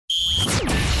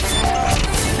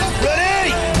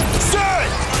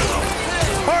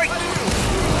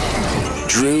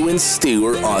Drew and Stu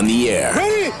are on the air.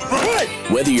 Ready? Right.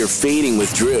 Whether you're fading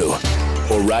with Drew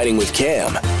or riding with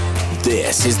Cam,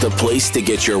 this is the place to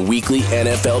get your weekly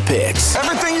NFL picks.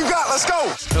 Everything you got, let's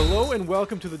go. Hello and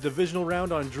welcome to the Divisional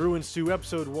Round on Drew and Stu,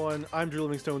 Episode 1. I'm Drew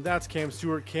Livingstone, that's Cam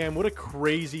Stewart. Cam, what a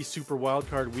crazy Super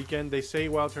Wildcard weekend. They say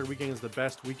Wildcard weekend is the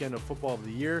best weekend of football of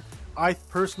the year. I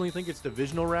personally think it's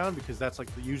Divisional Round because that's like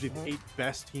usually the 8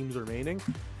 best teams remaining.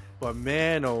 But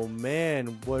man, oh man,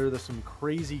 what are some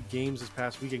crazy games this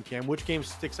past weekend, Cam? Which game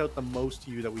sticks out the most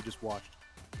to you that we just watched?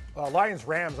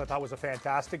 Lions-Rams, I thought was a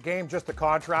fantastic game. Just the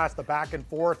contrast, the back and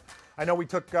forth. I know we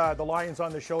took the Lions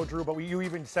on the show, Drew, but you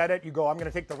even said it. You go, I'm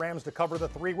going to take the Rams to cover the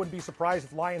 3. Wouldn't be surprised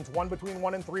if Lions won between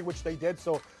 1 and 3, which they did.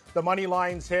 So the money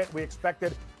lines hit. We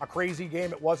expected a crazy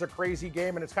game. It was a crazy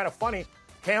game, and it's kind of funny.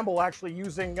 Campbell actually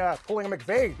pulling a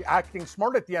McVay, acting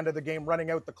smart at the end of the game,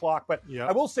 running out the clock. But yep.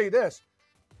 I will say this.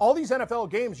 All these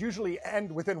NFL games usually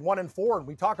end within 1 and 4, and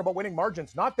we talk about winning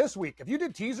margins. Not this week. If you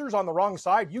did teasers on the wrong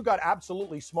side, you got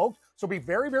absolutely smoked. So be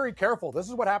very, very careful. This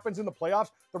is what happens in the playoffs.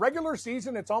 The regular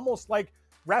season, it's almost like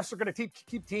refs are going to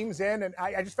keep teams in, and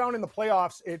I just found in the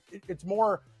playoffs, it's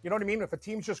more, you know what I mean? If a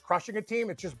team's just crushing a team,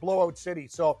 it's just blowout city.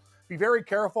 So be very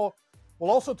careful.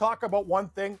 We'll also talk about one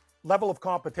thing, level of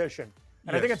competition.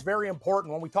 And yes. I think it's very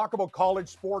important when we talk about college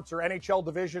sports or NHL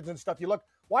divisions and stuff. You look,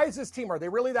 why is this team? Are they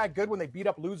really that good when they beat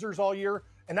up losers all year?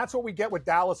 And that's what we get with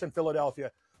Dallas and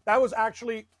Philadelphia. That was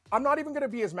actually, I'm not even going to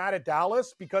be as mad at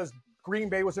Dallas because Green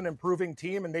Bay was an improving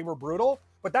team and they were brutal.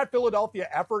 But that Philadelphia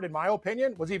effort, in my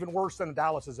opinion, was even worse than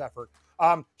Dallas's effort.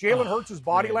 Jalen Hurts'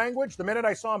 body language, the minute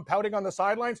I saw him pouting on the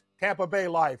sidelines, Tampa Bay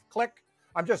live. Click.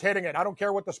 I'm just hitting it. I don't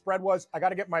care what the spread was. I got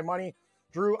to get my money.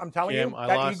 Drew, I'm telling you,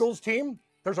 that Eagles team,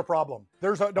 there's a problem.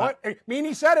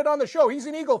 Meany said it on the show. He's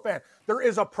an Eagle fan. There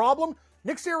is a problem.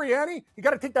 Nick Sirianni, you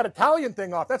got to take that Italian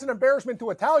thing off. That's an embarrassment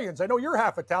to Italians. I know you're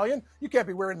half Italian. You can't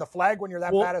be wearing the flag when you're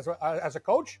that bad as a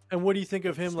coach. And what do you think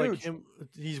of him? Like him,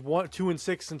 he's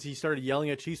 2-6 since he started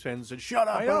yelling at Chiefs fans and said, "Shut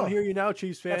up! I don't hear you now,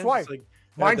 Chiefs fans." That's why.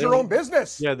 Mind your own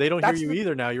business. Yeah, they don't hear you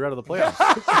either. Now you're out of the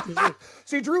playoffs.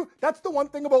 See, Drew, that's the one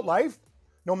thing about life.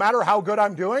 No matter how good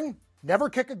I'm doing, never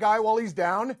kick a guy while he's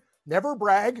down. Never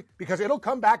brag, because it'll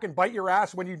come back and bite your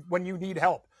ass when you need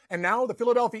help. And now the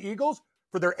Philadelphia Eagles,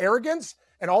 for their arrogance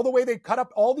and all the way they cut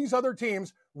up all these other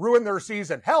teams, ruined their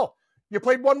season. Hell, you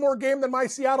played one more game than my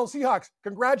Seattle Seahawks.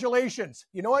 Congratulations.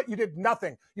 You know what? You did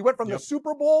nothing. You went from the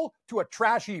Super Bowl to a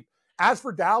trash heap. As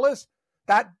for Dallas,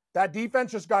 that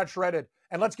defense just got shredded.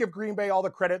 And let's give Green Bay all the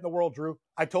credit in the world, Drew.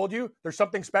 I told you there's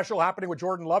something special happening with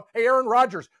Jordan Love. Hey, Aaron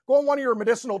Rodgers, go on one of your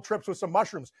medicinal trips with some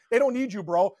mushrooms. They don't need you,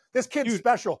 bro. This kid's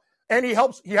special. And he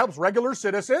helps regular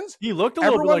citizens. He looked a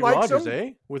little bit like Rodgers,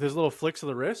 with his little flicks of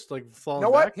the wrist, like falling back.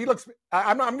 You know what? He looks.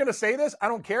 I'm going to say this. I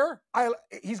don't care.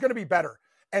 He's going to be better.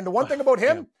 And the one thing about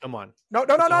him. Yeah, come on. No.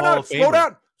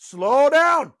 Slow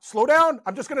down.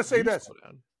 I'm just going to say this.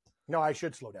 No, I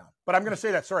should slow down. But I'm going to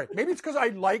say that. Sorry. Maybe it's because I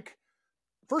like.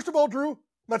 First of all, Drew,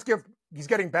 he's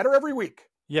getting better every week.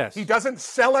 Yes. He doesn't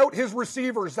sell out his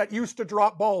receivers that used to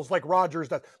drop balls like Rodgers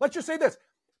does. Let's just say this.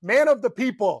 Man of the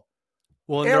people.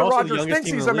 Well, Aaron Rodgers thinks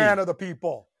he's a man of the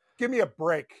people. Give me a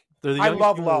break. I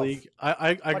love Love.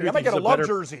 I agree. I might get a Love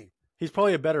jersey. He's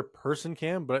probably a better person,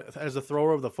 Cam, but as a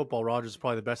thrower of the football, Rodgers is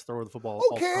probably the best thrower of the football.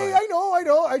 Okay, I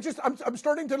know. I'm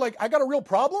starting to I got a real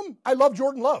problem. I love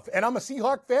Jordan Love, and I'm a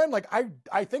Seahawk fan.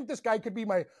 I think this guy could be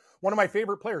one of my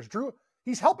favorite players. Drew,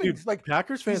 he's helping. Dude,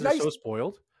 Packers fans are so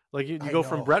spoiled. Like you go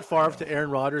from Brett Favre to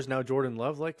Aaron Rodgers, now Jordan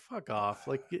Love. Like fuck off.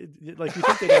 Like you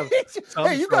think they'd have some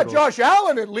Hey, you got Josh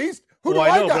Allen at least. Who do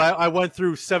I know, got? But I went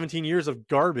through 17 years of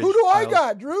garbage. Who do I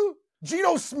got, Drew?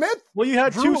 Geno Smith? Well, you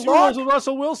had 2 Super Bowls with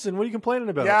Russell Wilson. What are you complaining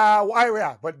about?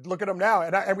 Yeah, but look at him now.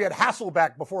 And we had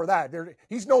Hasselbeck before that.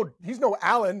 He's no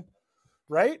Allen,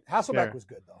 right? Hasselbeck was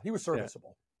good though. He was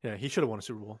serviceable. Yeah, he should have won a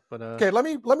Super Bowl. But okay,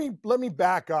 let me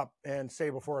back up and say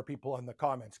before people in the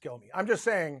comments kill me. I'm just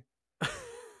saying.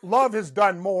 Love has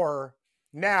done more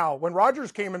now. When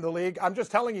Rodgers came in the league, I'm just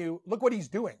telling you, look what he's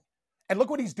doing. And look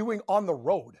what he's doing on the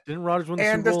road. Didn't Rodgers win the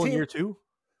Super Bowl in year 2?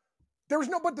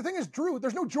 But the thing is, Drew,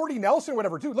 there's no Jordy Nelson,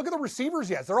 whatever, too. Look at the receivers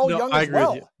he has. They're all young as well. I agree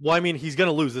with you. Well, I mean, he's going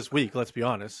to lose this week, let's be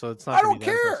honest. So it's not I don't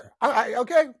care.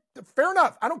 Okay, fair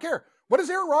enough. I don't care. What is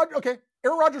Aaron Rodgers? Okay,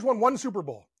 Aaron Rodgers won 1 Super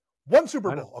Bowl. 1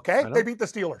 Super Bowl, okay? They beat the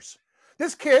Steelers.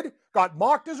 This kid got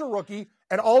mocked as a rookie,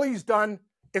 and all he's done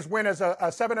is win as a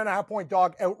 7.5-point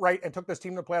dog outright and took this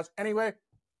team to the playoffs. Anyway,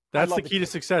 that's the key to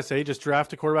success, eh? Just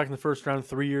draft a quarterback in the first round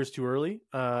 3 years too early,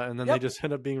 and then they just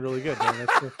end up being really good. Man.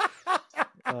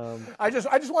 I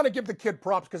just want to give the kid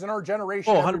props because in our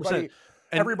generation,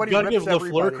 And everybody gotta give rips LaFleur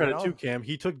everybody, credit you know? too, Cam.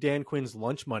 He took Dan Quinn's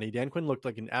lunch money. Dan Quinn looked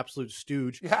like an absolute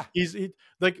stooge. Yeah.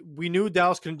 Like we knew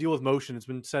Dallas couldn't deal with motion. It's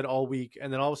been said all week,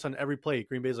 and then all of a sudden, every play,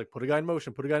 Green Bay's like, put a guy in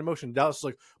motion, put a guy in motion. Dallas is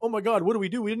like, oh my god, what do?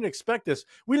 We didn't expect this.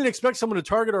 We didn't expect someone to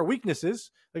target our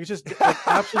weaknesses. Like it's just like,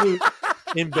 absolute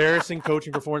embarrassing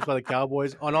coaching performance by the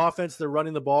Cowboys. On offense, they're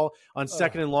running the ball on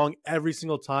second and long every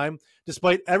single time,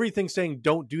 despite everything saying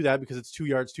don't do that because it's 2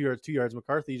 yards, 2 yards, 2 yards.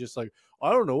 McCarthy just like,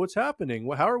 I don't know what's happening.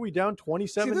 How are we down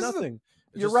 27-0?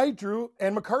 You're right, Drew.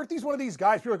 And McCarthy's one of these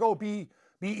guys. People are like, oh, be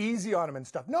easy on him and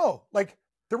stuff. No, like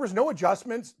there was no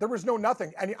adjustments. There was no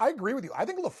nothing. And I agree with you. I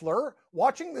think LaFleur,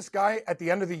 watching this guy at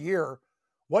the end of the year,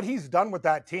 what he's done with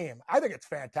that team, I think it's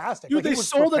fantastic. Dude, like, they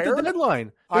sold at the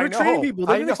deadline. They were trading people.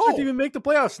 They didn't expect to even make the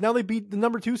playoffs. Now they beat the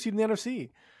number 2 seed in the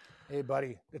NFC. Hey,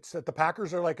 buddy, it's the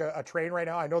Packers are like a train right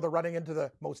now. I know they're running into the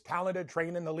most talented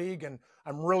train in the league, and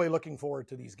I'm really looking forward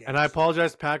to these games. And I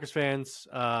apologize to Packers fans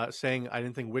saying I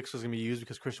didn't think Wicks was going to be used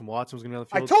because Christian Watson was going to be on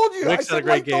the field. I told you. Wicks I had said, a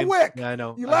great game. The Wick. Yeah, I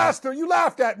know. You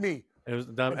laughed at me. It was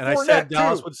dumb. And Fournette, I said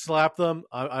Dallas too. would slap them.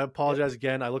 I apologize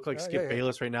again. I look like Skip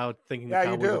Bayless right now thinking the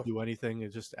Cowboys would do anything.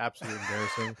 It's just absolutely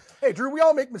embarrassing. Hey, Drew, we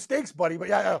all make mistakes, buddy. But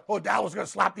Dallas is going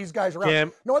to slap these guys around. Cam,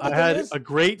 You know what I had a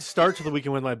great start to the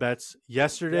weekend with my bets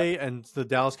yesterday, and the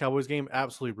Dallas Cowboys game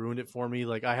absolutely ruined it for me.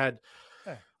 Like I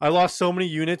lost so many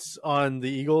units on the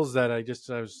Eagles that I was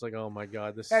just like, oh my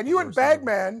god, this. And you and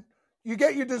Bagman, you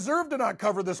deserve to not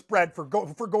cover the spread for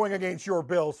going against your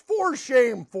Bills. For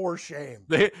shame.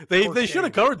 They should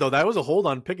have covered though. That was a hold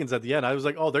on Pickens at the end. I was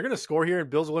like, oh, they're gonna score here and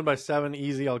Bills will win by 7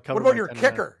 easy. I'll cover. What about your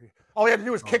kicker? All you had to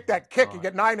do was kick that kick and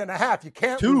get 9.5. You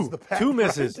can't lose the bet. 2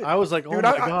 misses. Right? I was like, oh Dude,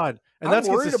 my god. And I'm that's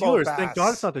against the Steelers. Bass. Thank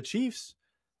God it's not the Chiefs.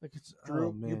 Like it's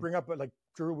Drew, you bring up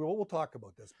Drew. We'll talk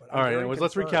about this. But all right, anyways,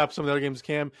 let's recap some of the other games.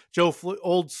 Cam,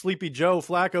 old sleepy Joe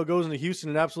Flacco goes into Houston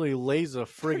and absolutely lays a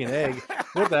friggin' egg.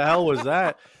 What the hell was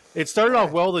that? It started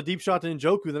off well, the deep shot to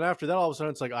Njoku. Then after that, all of a sudden,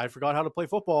 it's like, I forgot how to play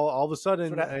football all of a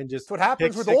sudden. That's what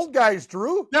happens with old guys,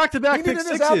 Drew. Back-to-back pick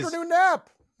sixes. He needed his afternoon nap.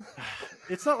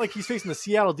 It's not like he's facing the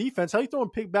Seattle defense. How are you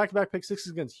throwing back-to-back pick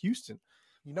sixes against Houston?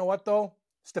 You know what, though?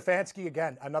 Stefanski,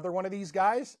 again, another one of these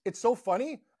guys. It's so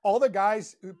funny. All the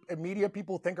guys media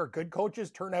people think are good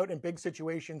coaches turn out in big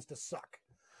situations to suck.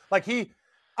 Like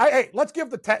let's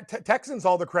give the Texans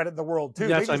all the credit in the world, too.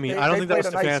 Yes, I don't think that was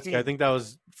Stefanski. I think that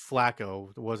was Flacco.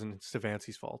 It wasn't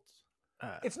Stefanski's fault.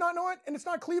 It's not, and it's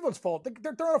not Cleveland's fault.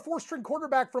 They're on a 4-string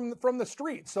quarterback from the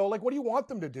street. So, like, what do you want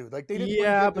them to do? Like, they didn't.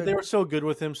 Yeah, but they were so good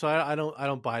with him, so I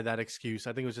don't buy that excuse.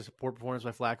 I think it was just a poor performance by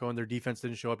Flacco, and their defense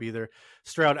didn't show up either.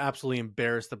 Stroud absolutely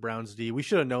embarrassed the Browns D. We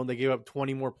should have known. They gave up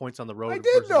 20 more points on the road. I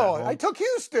did know. I took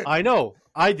Houston. I know.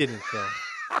 I didn't though.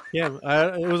 Yeah,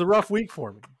 it was a rough week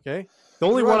for me. Okay. The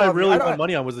only one I really put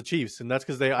money on was the Chiefs, and that's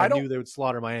because I knew they would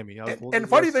slaughter Miami. And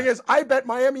funny thing is, I bet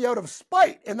Miami out of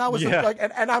spite, and that was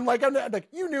and I'm like,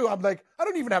 you knew, I'm like, I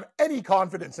don't even have any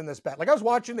confidence in this bet. Like I was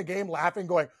watching the game, laughing,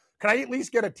 going, can I at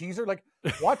least get a teaser? Like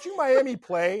watching Miami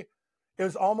play, it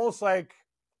was almost like,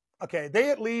 okay, they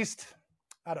at least,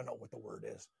 I don't know what the word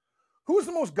is. Who's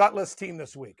the most gutless team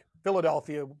this week?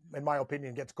 Philadelphia, in my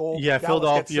opinion, gets gold. Yeah,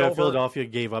 Philadelphia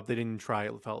gave up. They didn't try.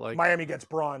 It felt like Miami gets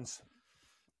bronze.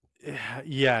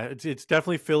 Yeah, it's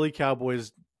definitely Philly,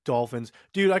 Cowboys, Dolphins.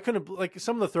 Dude, I couldn't like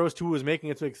some of the throws Tua was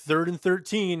making. It's like 3rd and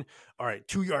 13. All right,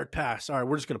 2-yard pass. All right,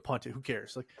 we're just gonna punt it. Who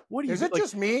cares? Like, what do you? Is it like,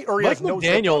 just me or Mike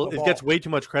McDaniel gets way too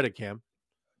much credit? Cam,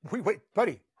 wait,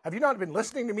 buddy, have you not been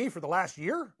listening to me for the last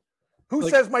year? Who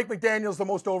says Mike McDaniel's the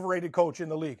most overrated coach in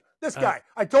the league? This guy.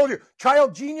 I told you,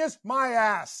 child genius, my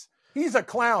ass. He's a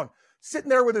clown. Sitting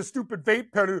there with his stupid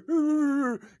vape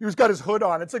pen. He's got his hood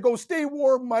on. It's like, oh, stay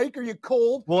warm, Mike. Are you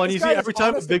cold? Well, and you see every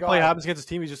time a big play happens against his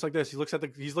team, he's just like this.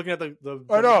 He's looking at the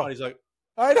I know. He's like,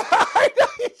 I know.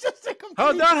 He's just a complete...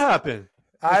 How'd that happen?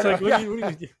 I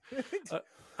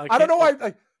don't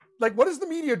know. Like, what is the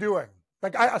media doing?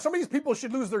 Like, some of these people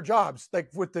should lose their jobs.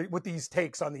 Like with these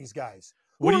takes on these guys.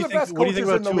 What do you think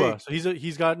about Tua? So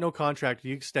he's got no contract. Do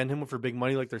you extend him for big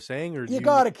money like they're saying, or you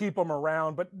got to keep him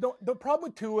around? But the problem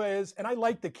with Tua is, and I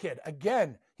like the kid.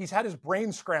 Again, he's had his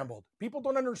brain scrambled. People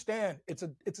don't understand. It's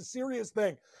a serious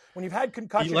thing. When you've had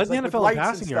concussions, he led the NFL in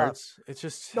passing yards. It's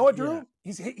just Drew.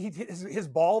 Yeah. His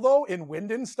ball though in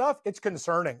wind and stuff. It's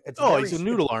concerning. He's a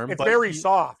noodle arm. It's very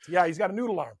soft. Yeah, he's got a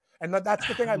noodle arm, and that's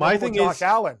the thing I love about Josh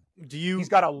Allen. He's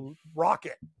got a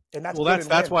rocket. And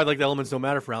that's why like the elements don't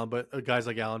matter for Allen, but guys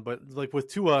like Allen. But like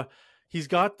with Tua, he's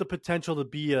got the potential to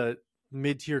be a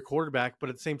mid-tier quarterback. But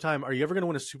at the same time, are you ever going to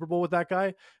win a Super Bowl with that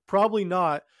guy? Probably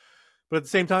not. But at the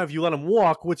same time, if you let him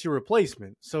walk, what's your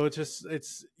replacement? So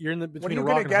you're in the between. What are you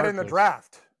going to get in the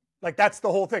draft? Like that's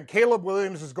the whole thing. Caleb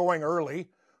Williams is going early.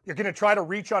 You're going to try to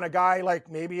reach on a guy like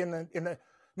maybe in the. You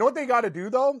know what they got to do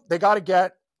though? They got to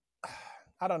get.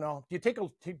 I don't know. Do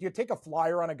you take a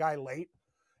flyer on a guy late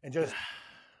and just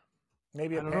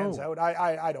maybe it pans out?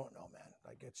 I don't know, man.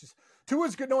 Like it's just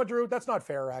Tua's good. No, Drew, that's not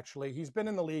fair. Actually, he's been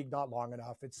in the league not long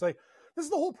enough. It's like this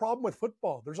is the whole problem with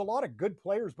football. There's a lot of good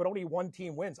players, but only one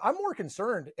team wins. I'm more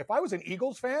concerned if I was an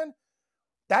Eagles fan.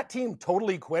 That team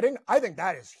totally quitting, I think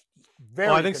that is very.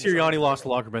 Well, I think Sirianni lost the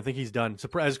locker room. I think he's done.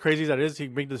 As crazy as that is, he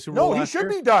made the Super Bowl. No, he should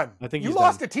be done. I think you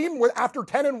lost a team after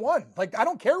 10-1. Like I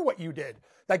don't care what you did.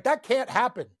 Like that can't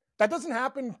happen. That doesn't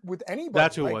happen with anybody.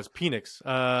 That's who it was. Penix,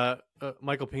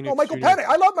 Michael Penix. Oh, Michael Penix.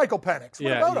 I love Michael Penix.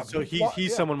 What about him? So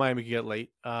he's someone Miami could get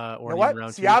late. Or you know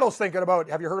what? Seattle's thinking about.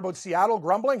 Have you heard about Seattle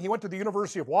grumbling? He went to the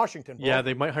University of Washington. Bro. Yeah,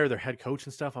 they might hire their head coach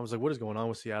and stuff. I was like, what is going on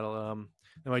with Seattle?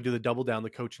 They might do the double down, the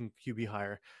coach and QB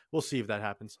hire. We'll see if that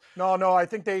happens. No. I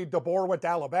think DeBoer went to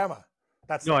Alabama.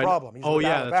 That's the problem. That's right.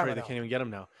 Now. They can't even get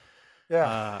him now.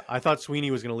 Yeah. I thought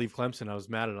Sweeney was going to leave Clemson. I was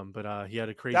mad at him, but he had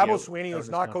a crazy. Dabo Sweeney was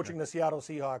not coaching the Seattle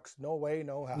Seahawks. No way,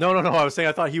 no how. No. I was saying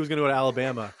I thought he was going to go to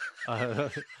Alabama.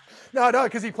 No,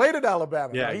 because he played at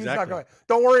Alabama. Yeah, he's exactly. Not going.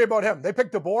 Don't worry about him. They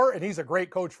picked DeBoer, and he's a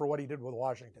great coach for what he did with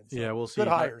Washington. So yeah, we'll see. Good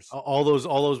hires. All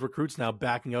those recruits now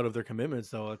backing out of their commitments,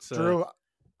 though. It's Drew.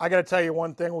 I got to tell you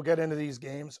one thing. We'll get into these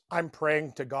games. I'm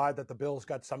praying to God that the Bills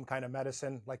got some kind of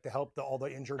medicine, like to help all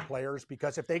the injured players,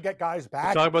 because if they get guys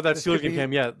back, talk about that Steelers game,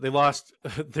 Cam. Yeah, they lost.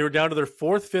 They were down to their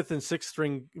fourth, fifth, and sixth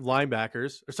string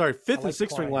linebackers. Fifth and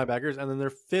sixth string linebackers, and then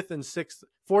their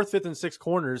fourth, fifth, and sixth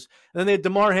corners. And then they had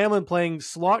DeMar Hamlin playing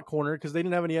slot corner because they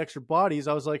didn't have any extra bodies.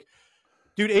 I was like,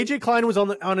 dude, AJ Klein was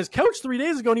on his couch 3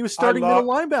 days ago, and he was starting middle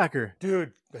linebacker.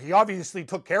 Dude, he obviously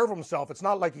took care of himself. It's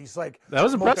not like he's like that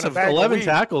was impressive. 11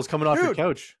 tackles coming off your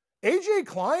couch. AJ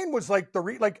Klein was like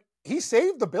he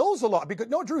saved the Bills a lot because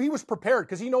Drew, he was prepared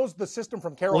because he knows the system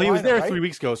from Carolina. Well, he was there right? 3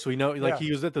 weeks ago, so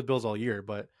he was at the Bills all year.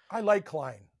 But I like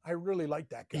Klein. I really like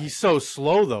that guy. He's so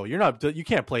slow, though. You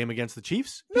can't play him against the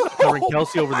Chiefs. He's covering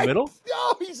Kelsey over the middle.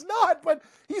 No, he's not. But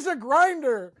he's a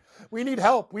grinder. We need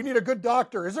help. We need a good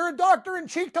doctor. Is there a doctor in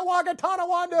Cheektowaga,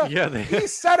 Tonawanda? Yeah,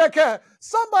 East Seneca.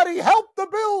 Somebody help the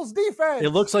Bills defense. It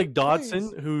looks like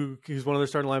Dodson, who's one of their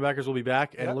starting linebackers, will be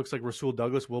back, and it looks like Rasul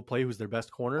Douglas will play, who's their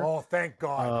best corner. Oh, thank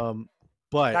God.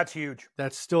 But that's huge.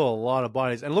 That's still a lot of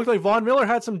bodies. And it looked like Von Miller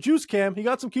had some juice, Cam. He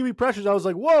got some QB pressures. I was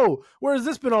like, whoa, where has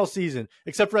this been all season?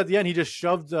 Except for at the end, he just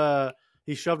shoved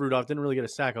Rudolph, didn't really get a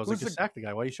sack. I was just sack the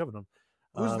guy. Why are you shoving him?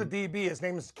 Who's the DB? His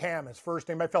name is Cam. His first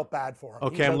name. I felt bad for him. Oh,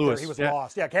 Cam Lewis. He was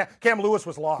lost. Yeah, Cam Lewis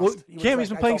was lost. Well, he's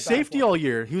been playing safety all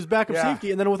year. He was backup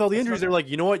safety, and then with all the injuries, they're like,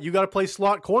 you know what? You got to play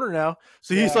slot corner now.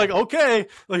 So he's like, okay,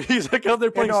 like he's like out there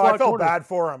playing slot corner. I felt bad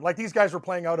for him. Like these guys were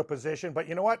playing out of position, but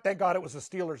you know what? Thank God it was the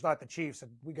Steelers, not the Chiefs,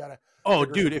 and we gotta. Oh,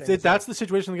 dude, if that's the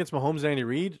situation against Mahomes and Andy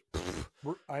Reid,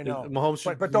 I know Mahomes.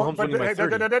 But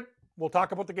we'll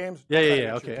talk about the games.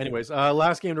 Yeah. Okay. Anyways,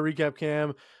 last game to recap,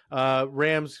 Cam.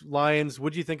 Rams, Lions.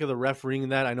 What do you think of the refereeing in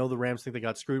that? I know the Rams think they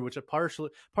got screwed, which part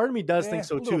of me does think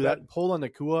so too. That hold on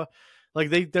Nakua, like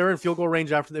they're in field goal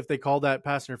range if they call that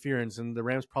pass interference, and the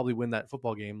Rams probably win that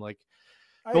football game. Like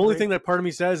the only thing that part of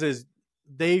me says is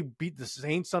they beat the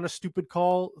Saints on a stupid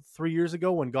call 3 years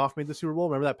ago when Goff made the Super Bowl.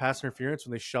 Remember that pass interference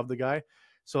when they shoved the guy?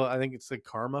 So I think it's like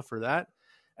karma for that.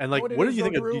 And like, what did you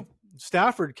think of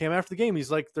Stafford came after the game?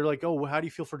 They're like, oh, how do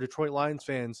you feel for Detroit Lions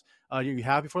fans? Are you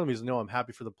happy for them? He's like, no, I'm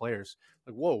happy for the players.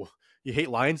 Like, whoa, you hate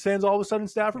Lions fans all of a sudden,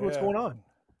 Stafford? What's going on?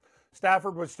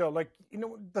 Stafford was still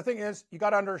the thing is, you got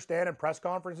to understand in press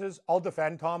conferences, I'll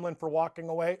defend Tomlin for walking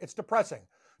away. It's depressing.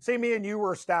 Say me and you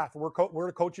were a staff. We're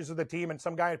the coaches of the team, and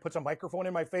some guy puts a microphone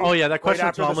in my face. Oh, yeah, that question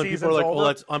of Tomlin, people are like, oh,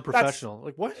 that's unprofessional.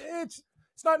 Like, what?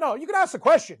 It's not, no, you can ask the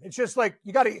question. It's just like,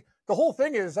 you got to, the whole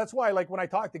thing is, that's why, like, when I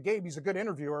talk to Gabe, he's a good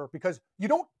interviewer because you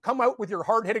don't come out with your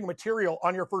hard-hitting material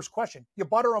on your first question. You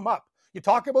butter them up. You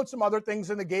talk about some other things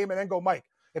in the game and then go, Mike,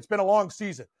 it's been a long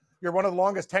season. You're one of the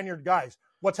longest tenured guys.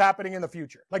 What's happening in the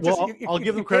future? Like, well, I'll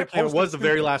give them credit. It was the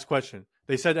very last question.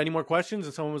 They said, any more questions?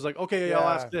 And someone was like, okay, I'll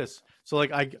ask this. So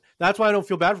like, that's why I don't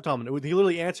feel bad for Tomlin. He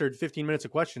literally answered 15 minutes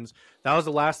of questions. That was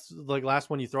the last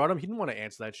one you throw at him. He didn't want to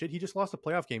answer that shit. He just lost a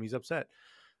playoff game. He's upset.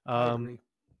 I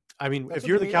mean, if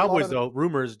you're the Cowboys, though,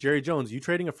 rumors, Jerry Jones, you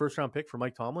trading a first-round pick for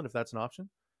Mike Tomlin if that's an option?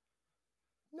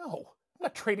 No. I'm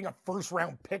not trading a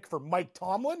first-round pick for Mike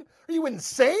Tomlin. Are you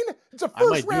insane? It's a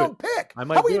first-round pick. How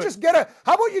about you just get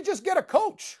a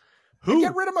coach? Who?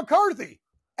 Get rid of McCarthy.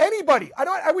 Anybody.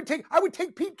 I would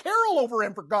take Pete Carroll over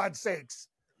him, for God's sakes.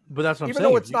 But that's what I'm saying.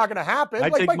 Even though it's not going to happen.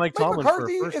 I'd take Mike Tomlin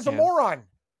McCarthy for a is a moron.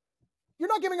 You're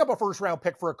not giving up a first-round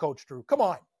pick for a coach, Drew. Come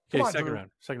on. Okay,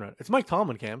 second round. It's Mike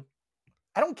Tomlin, Cam.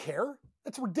 I don't care.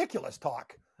 That's ridiculous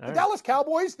talk. The Dallas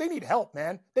Cowboys, they need help,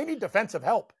 man. They need defensive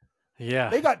help. Yeah.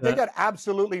 They got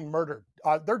absolutely murdered.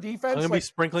 Their defense. I'm going to be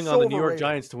sprinkling so on the New York overrated.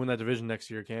 Giants to win that division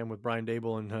next year, Cam, with Brian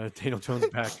Dable and Daniel Jones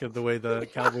back the way the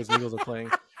Cowboys and Eagles are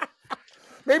playing.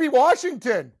 Maybe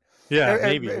Washington. Yeah,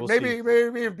 maybe.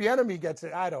 Maybe if the enemy gets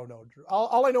it. I don't know, Drew.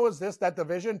 All I know is that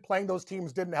division, playing those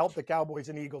teams didn't help the Cowboys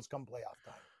and Eagles come playoff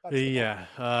time.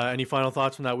 Yeah. Any final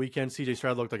thoughts from that weekend? CJ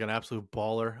Stroud looked like an absolute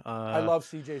baller. I love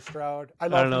CJ Stroud. I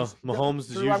don't know. Mahomes as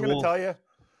Drew, usual. I'm going to tell you,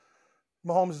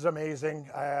 Mahomes is amazing.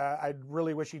 I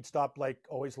really wish he'd stop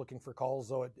always looking for calls,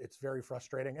 though. It's very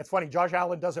frustrating. It's funny. Josh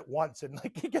Allen does it once, and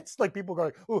he gets people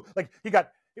going, "Ooh!" He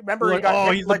got. Remember, he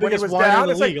got he's hit, the when he biggest was whiner down. in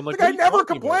the It's league. I'm the like, guy what are you never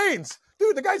talking about? complains,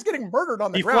 dude. The guy's getting murdered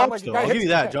on the He ground. flops, though. I'll give you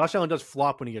that. Josh Allen does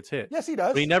flop when he gets hit. Yes, he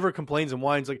does. But he never complains and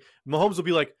whines. Like Mahomes will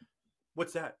be like,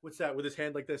 "What's that? What's that?" with his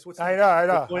hand like this. What's that? I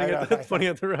know. Pointing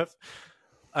at the refs.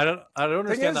 I don't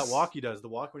understand that walk he does. The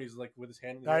walk when he's with his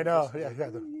hand. In the I know.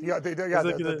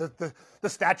 The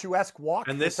statuesque walk.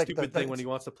 And this stupid thing when he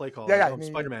wants to play call.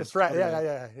 Spider-Man.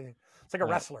 Yeah. It's like a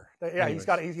wrestler. Yeah,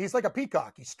 anyways. He's like a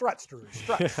peacock. He struts, Drew. He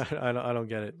struts. I don't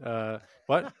get it.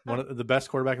 But one of the best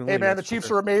quarterback in the league. Hey man, the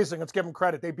Chiefs are amazing. Let's give them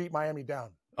credit. They beat Miami down.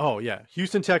 Oh yeah,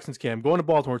 Houston Texans, Cam, going to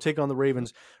Baltimore, take on the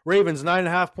Ravens. Ravens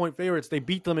 9.5-point favorites. They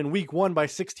beat them in Week 1 by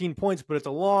 16 points, but it's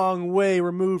a long way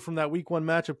removed from that Week 1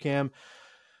 matchup, Cam.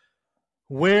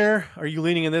 Where are you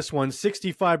leaning in this one?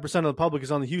 65% of the public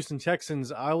is on the Houston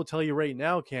Texans. I will tell you right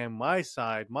now, Cam, my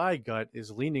gut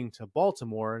is leaning to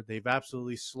Baltimore. They've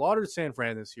absolutely slaughtered San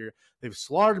Fran this year. They've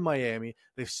slaughtered Miami.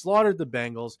 They've slaughtered the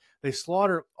Bengals. They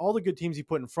slaughter all the good teams he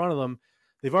put in front of them.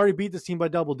 They've already beat this team by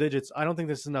double digits. I don't think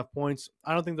this is enough points.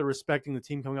 I don't think they're respecting the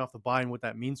team coming off the bye and what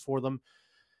that means for them.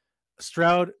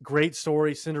 Stroud, great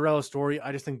story, Cinderella story.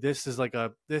 I just think this is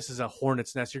a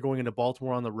hornet's nest. You're going into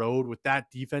Baltimore on the road with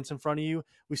that defense in front of you.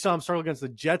 We saw him struggle against the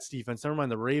Jets defense. Never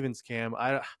mind the Ravens, Cam.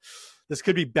 This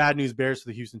could be bad news bears for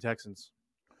the Houston Texans.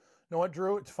 You know what,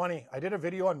 Drew? It's funny. I did a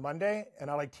video on Monday,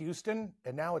 and I liked Houston,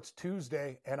 and now it's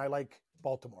Tuesday, and I like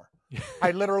Baltimore.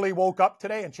 I literally woke up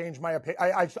today and changed my opinion.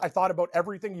 I thought about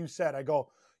everything you said. I go,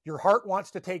 your heart wants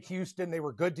to take Houston. They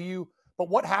were good to you. But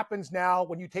what happens now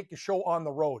when you take the show on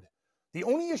the road? The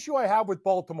only issue I have with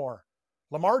Baltimore,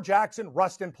 Lamar Jackson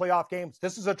rust in playoff games.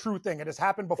 This is a true thing. It has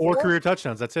happened before. 4 career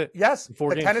touchdowns. That's it. Yes. The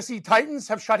games. Tennessee Titans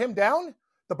have shut him down.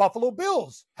 The Buffalo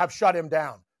Bills have shut him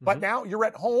down. But now you're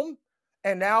at home,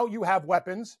 and now you have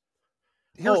weapons.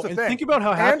 Here's the thing. Think about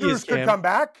how happy Andrews could come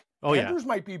back. Oh, Andrews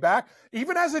might be back,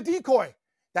 even as a decoy.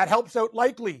 That helps out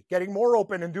Likely, getting more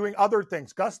open and doing other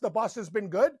things. Gus the Bus has been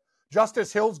good.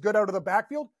 Justice Hill's good out of the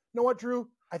backfield. You know what, Drew?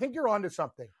 I think you're onto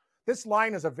something. This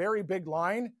line is a very big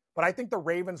line, but I think the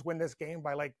Ravens win this game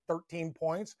by 13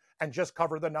 points and just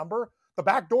cover the number. The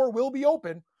back door will be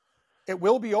open. It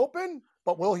will be open,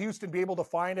 but will Houston be able to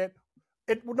find it?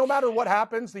 No matter what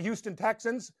happens, the Houston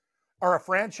Texans are a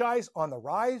franchise on the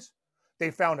rise. They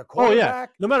found a quarterback.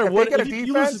 Oh, yeah. No matter what, if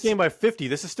you lose this game by 50,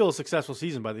 this is still a successful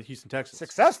season by the Houston Texans.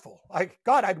 Successful. I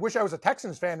wish I was a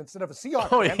Texans fan instead of a Seahawks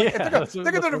fan.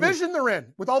 Think of the division they're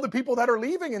in with all the people that are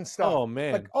leaving and stuff. Oh,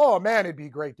 man. It'd be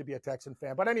great to be a Texan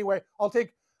fan. But anyway, I'll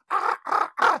take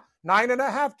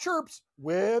 9.5 chirps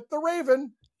with the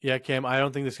Raven. Yeah, Cam, I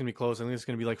don't think this is going to be close. I think it's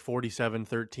going to be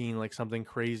 47-13, something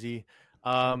crazy.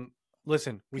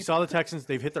 Listen, we saw the Texans.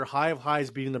 They've hit their high of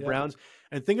highs beating the Browns.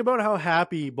 And think about how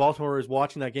happy Baltimore is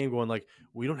watching that game going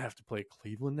we don't have to play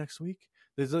Cleveland next week.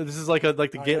 This is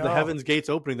the heavens gates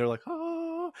opening. They're like,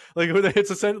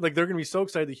 it's they're going to be so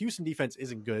excited. The Houston defense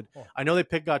isn't good. Oh. I know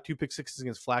they got 2 pick sixes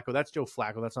against Flacco. That's Joe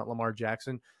Flacco. That's not Lamar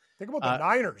Jackson. Think about the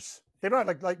Niners. They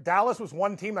don't like Dallas was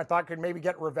one team I thought could maybe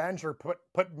get revenge or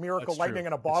put Miracle Lightning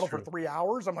in a bottle for 3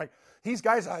 hours. I'm like, these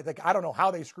guys, I don't know how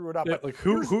they screw it up. Yeah,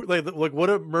 what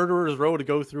a murderer's row to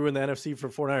go through in the NFC for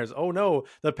 49ers. Oh no,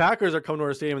 the Packers are coming to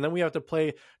our stadium, and then we have to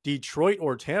play Detroit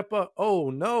or Tampa.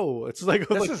 Oh no, it's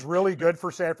this is really good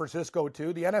for San Francisco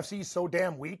too. The NFC is so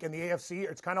damn weak, and the AFC,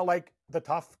 it's kind of like the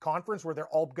tough conference where they're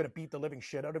all going to beat the living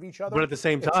shit out of each other. But at the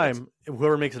same time,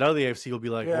 whoever makes it out of the AFC will be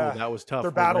like, oh, that was tough.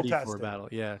 They're battle tested.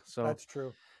 Yeah, so that's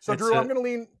true. So Drew, I'm going to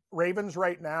lean Ravens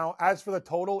right now. As for the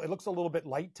total, it looks a little bit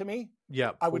light to me.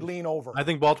 Yeah, I would lean over. I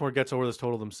think Baltimore gets over this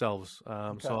total themselves.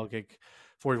 So I'll take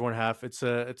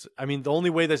 44.5. The only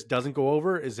way this doesn't go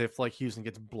over is if Houston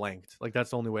gets blanked.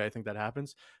 That's the only way I think that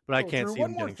happens. But I can't see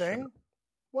them getting shut.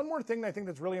 One more thing I think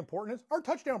that's really important is our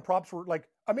touchdown props were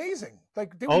amazing. We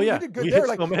did good we there.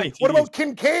 What about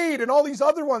Kincaid and all these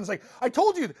other ones? I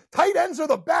told you, tight ends are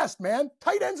the best, man.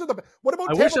 Tight ends are the best. What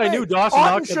about Tampa Bay? I knew Dawson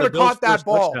Knox should have caught that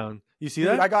ball. Touchdown. You see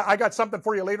that? I got something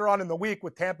for you later on in the week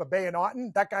with Tampa Bay and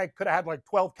Otten. That guy could have had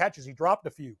 12 catches. He dropped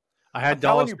a few. I had I'm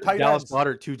telling Dallas you, tight Dallas ends.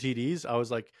 Goedert 2 TDs. I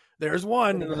was like, there's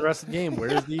one, and then the rest of the game,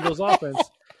 where's the Eagles offense?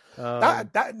 You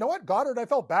know what, Goddard, I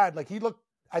felt bad. Like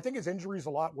I think his injury is a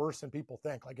lot worse than people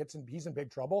think. Like he's in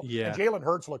big trouble. Yeah. And Jalen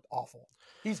Hurts looked awful.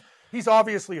 He's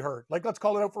obviously hurt. Like, let's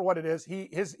call it out for what it is.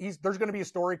 There's going to be a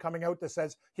story coming out that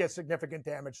says he has significant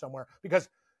damage somewhere because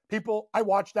I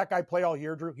watched that guy play all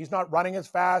year, Drew. He's not running as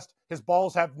fast. His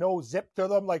balls have no zip to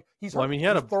them. Like he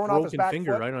had a broken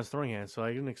finger right on his throwing hand, so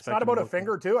I didn't expect. It's not about a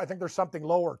finger, too. I think there's something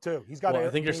lower, too. He's got. I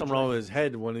think there's something wrong with his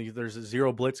head when there's a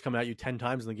zero blitz coming at you 10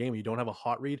 times in the game and you don't have a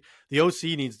hot read. The OC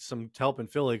needs some help in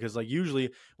Philly because, like,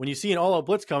 usually when you see an all-out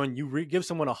blitz coming, you give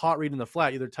someone a hot read in the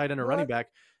flat, either tight end or running back.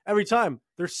 Every time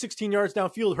they're 16 yards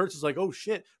downfield, Hurts is like, oh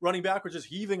shit, running back was just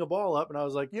heaving a ball up. And I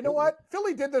was like, you know what?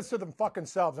 Philly did this to them fucking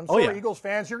selves. I'm sorry, Eagles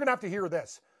fans. You're going to have to hear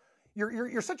this.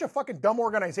 You're such a fucking dumb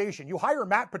organization. You hire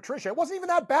Matt Patricia. It wasn't even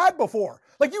that bad before.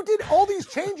 Like, you did all these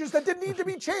changes that didn't need to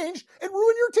be changed and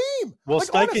ruin your team. Well,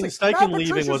 like, Steichen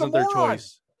leaving wasn't their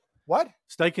choice. What?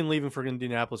 Steichen leaving for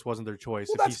Indianapolis wasn't their choice.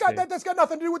 Well, that's got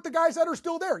nothing to do with the guys that are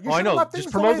still there. I know.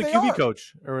 Just promote the QB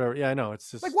coach or whatever. Yeah, I know.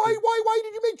 It's just like why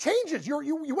did you make changes?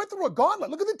 You went through a gauntlet.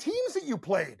 Look at the teams that you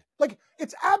played. Like,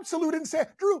 it's absolute insane.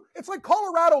 Drew, it's like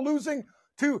Colorado losing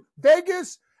to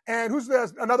Vegas and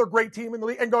another great team in the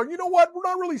league and going, you know what? We're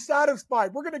not really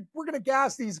satisfied. We're gonna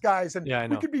gas these guys and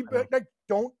we could be like,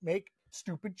 don't make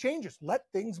stupid changes. Let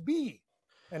things be.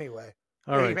 Anyway.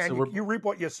 All right, man, so you reap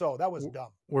what you sow. That was dumb.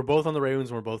 We're both on the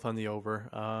Ravens. And we're both on the over.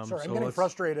 Sorry, I'm getting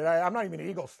frustrated. I'm not even an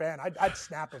Eagles fan. I'd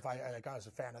snap if I was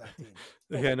a fan of that team.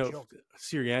 Yeah, no.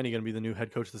 Sirianni going to be the new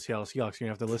head coach of the Seattle Seahawks. You're going to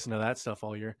have to listen to that stuff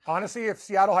all year. Honestly, if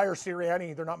Seattle hires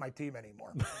Sirianni, they're not my team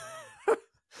anymore.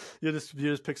 You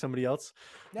just pick somebody else.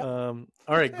 Yep. All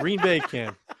right, Green Bay,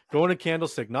 Cam. Going to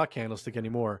Candlestick, not Candlestick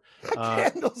anymore.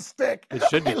 Candlestick. It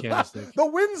should be Candlestick. The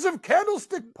winds of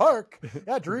Candlestick Park.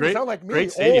 Yeah, Drew, you sound like me.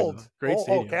 Great stadium. Old. Great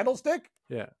stadium. Candlestick?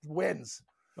 Yeah. Wins.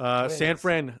 San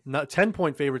Fran,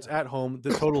 10-point favorites at home.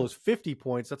 The total is 50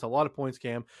 points. That's a lot of points,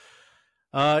 Cam.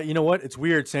 You know what? It's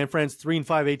weird. San Fran's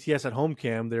 3-5 ATS at home,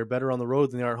 Cam. They're better on the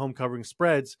road than they are at home covering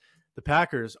spreads. The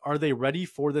Packers, are they ready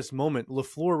for this moment?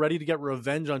 LaFleur ready to get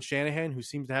revenge on Shanahan, who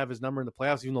seems to have his number in the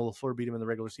playoffs, even though LaFleur beat him in the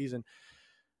regular season.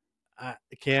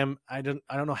 Cam, I don't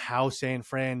know how San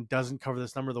Fran doesn't cover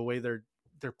this number the way they're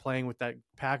playing with that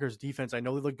Packers defense. I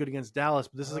know they look good against Dallas,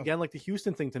 but this is again like the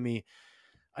Houston thing to me.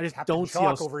 I just don't see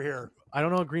how over here. I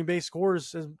don't know. Green Bay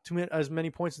scores as many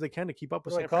points as they can to keep up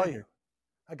with San Fran here.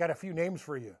 I got a few names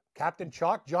for you: Captain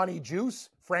Chalk, Johnny Juice,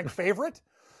 Frank Favorite,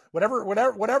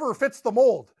 whatever fits the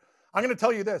mold. I'm going to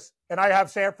tell you this, and I have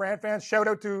San Fran fans. Shout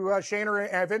out to Shaner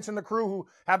and Vince and the crew who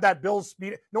have that Bills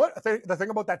speed. You know what? The thing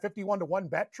about that 51-1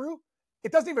 bet, Drew,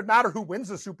 it doesn't even matter who wins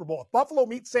the Super Bowl. If Buffalo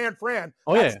meets San Fran,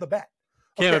 that's the bet.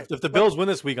 Cam, if the Bills win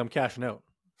this week, I'm cashing out.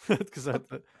 Because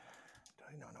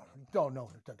No.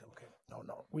 Okay,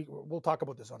 no. We'll talk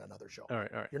about this on another show. All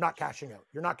right. You're not cashing out.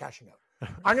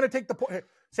 I'm going to take the point.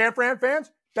 San Fran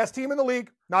fans, best team in the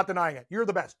league, not denying it. You're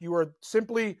the best. You are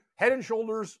simply head and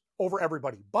shoulders over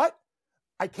everybody. But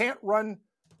I can't run.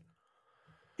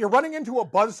 You're running into a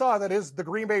buzzsaw that is the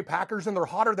Green Bay Packers, and they're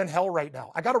hotter than hell right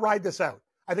now. I got to ride this out.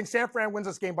 I think San Fran wins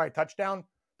this game by a touchdown.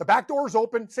 The back door is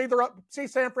open. Say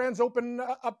San Fran's open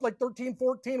up like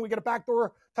 13-14. We get a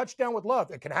backdoor touchdown with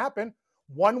Love. It can happen.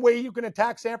 One way you can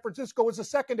attack San Francisco is a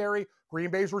secondary. Green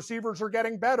Bay's receivers are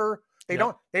getting better. They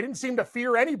didn't seem to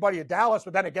fear anybody at Dallas,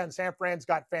 but then again, San Fran's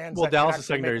got fans. Well, Dallas'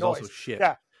 secondary is also shit.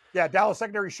 Yeah, Dallas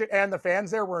secondary shit, and the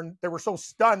fans there were so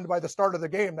stunned by the start of the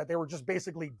game that they were just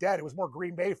basically dead. It was more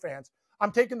Green Bay fans.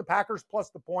 I'm taking the Packers plus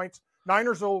the points.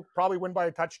 Niners will probably win by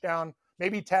a touchdown,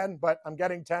 maybe 10, but I'm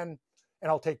getting 10, and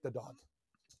I'll take the dog.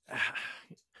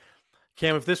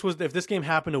 Cam, if this game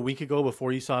happened a week ago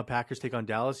before you saw Packers take on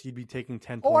Dallas, you'd be taking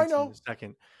 10 points in the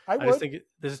second. I would. just think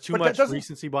this is too much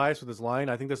recency bias with this line.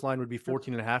 I think this line would be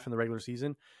 14.5 in the regular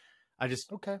season. I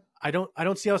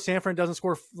don't see how San Fran doesn't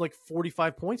score like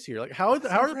 45 points here. Like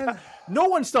no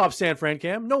one stops San Fran,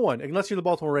 Cam. No one, unless you're the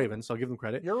Baltimore Ravens. So I'll give them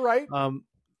credit. You're right.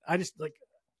 I just like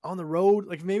on the road,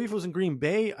 like maybe if it was in Green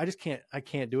Bay, I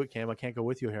can't do it, Cam. I can't go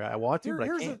with you here. I want to, but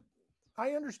I can't.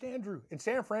 I understand, Drew. And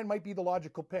San Fran might be the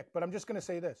logical pick, but I'm just going to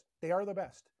say this. They are the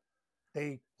best.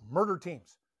 They murder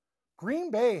teams.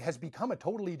 Green Bay has become a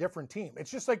totally different team.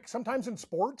 It's just like sometimes in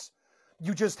sports,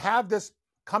 you just have this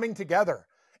coming together.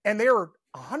 And they are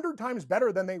 100 times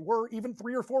better than they were even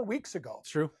 3 or 4 weeks ago. It's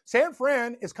true. San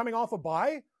Fran is coming off a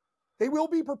bye. They will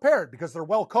be prepared because they're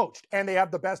well coached and they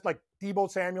have the best like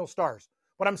Deebo Samuel stars.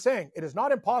 But I'm saying it is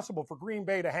not impossible for Green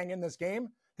Bay to hang in this game.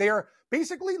 They are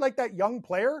basically like that young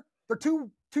player. They're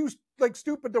too like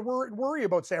stupid to worry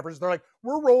about San Francisco. They're like,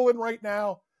 we're rolling right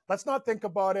now. Let's not think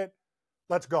about it.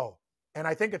 Let's go. And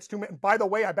I think it's too many. By the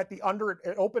way, I bet the under,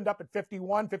 it opened up at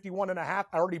 51, 51.5. I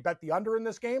already bet the under in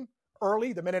this game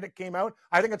early, the minute it came out.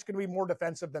 I think it's going to be more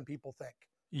defensive than people think.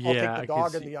 I'll take the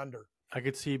dog and the under. I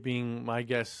could see being my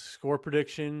guess. Score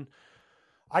prediction.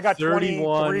 I got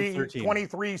 31-13.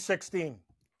 23-16.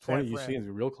 20, you see, it's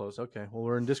real close. Okay. Well,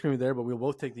 we're in disagreement there, but we'll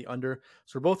both take the under.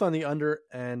 So we're both on the under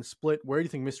and split. Where do you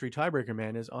think mystery tiebreaker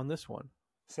man is on this one?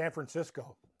 San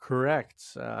Francisco. Correct.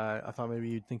 I thought maybe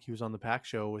you'd think he was on the Pack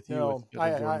show with you. No,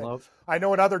 I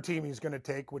know another team he's going to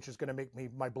take, which is going to make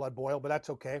my blood boil, but that's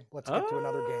okay. Let's get to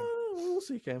another game. We'll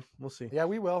see, Cam. We'll see. Yeah,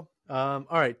 we will. All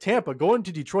right. Tampa going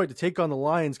to Detroit to take on the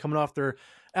Lions, coming off their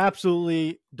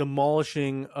absolutely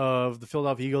demolishing of the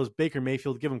Philadelphia Eagles. Baker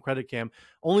Mayfield, give him credit, Cam.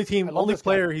 Only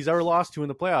player he's ever lost to in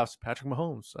the playoffs, Patrick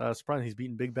Mahomes. Surprising he's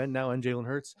beaten Big Ben now and Jalen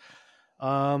Hurts.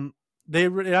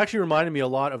 It actually reminded me a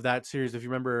lot of that series. If you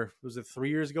remember, was it 3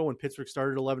 years ago when Pittsburgh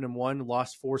started 11-1,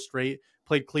 lost 4 straight,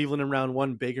 played Cleveland in round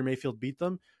 1, Baker Mayfield beat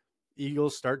them.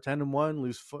 Eagles start 10-1,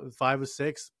 lose 5 of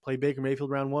 6, play Baker Mayfield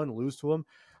round 1, lose to him.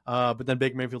 But then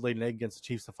Baker Mayfield laid an egg against the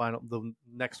Chiefs the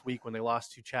next week when they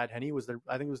lost to Chad Henne.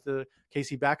 I think it was the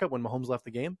KC backup when Mahomes left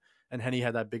the game, and Henne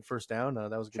had that big first down.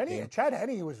 That was a good game. Chad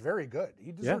Henne was very good.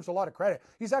 He deserves a lot of credit.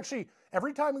 He's actually,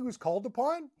 every time he was called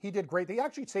upon, he did great. They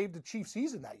actually saved the Chiefs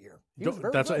season that year. He was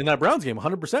very good. In that Browns game,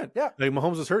 100%. Yeah. Like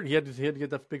Mahomes was hurt. He had to get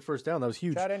that big first down. That was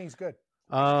huge. Chad Henne's good.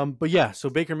 But yeah, so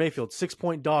Baker Mayfield,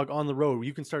 6-point dog on the road.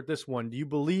 You can start this one. Do you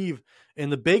believe in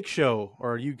the Bake Show,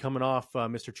 or are you coming off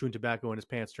Mr. Chewing Tobacco in his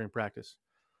pants during practice?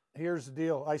 Here's the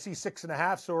deal. I see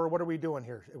 6.5. So what are we doing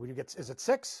here? Is it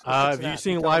 6? If you're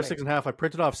seeing live 6.5, I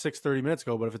printed off 6 30 minutes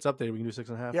ago, but if it's updated, we can do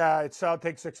 6.5. Yeah, I'll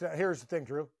take 6. Here's the thing,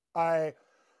 Drew.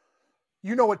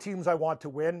 You know what teams I want to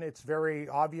win. It's very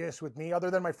obvious with me.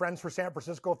 Other than my friends for San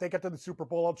Francisco, if they get to the Super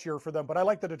Bowl, I'll cheer for them. But I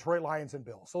like the Detroit Lions and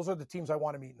Bills. Those are the teams I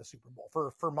want to meet in the Super Bowl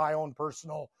for my own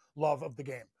personal love of the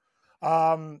game.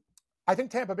 I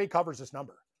think Tampa Bay covers this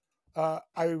number.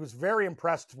 I was very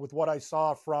impressed with what I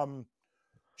saw from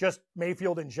just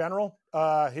Mayfield in general.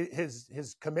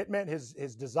 His commitment,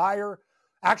 his desire.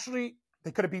 Actually, they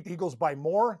could have beat the Eagles by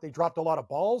more. They dropped a lot of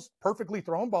balls, perfectly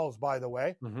thrown balls, by the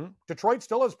way. Mm-hmm. Detroit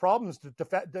still has problems,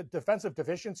 defensive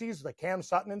deficiencies, like Cam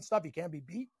Sutton and stuff. He can't be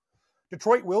beat.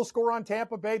 Detroit will score on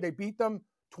Tampa Bay. They beat them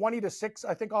 20-6,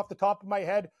 I think, off the top of my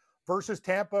head, versus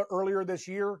Tampa earlier this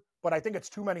year. But I think it's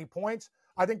too many points.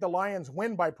 I think the Lions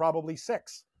win by probably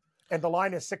 6, and the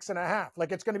line is 6.5.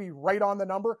 Like, it's going to be right on the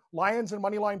number. Lions and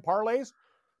money line parlays,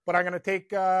 but I'm going to take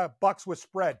Bucks with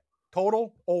spread.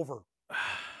 Total over.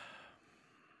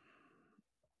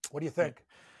 What do you think?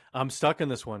 I'm stuck in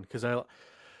this one because I love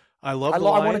the Lions.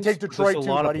 I want to take Detroit too,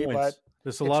 buddy, but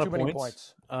there's a lot of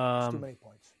points. It's too many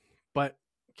points. But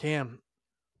Cam,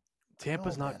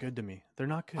 Tampa's not good to me. They're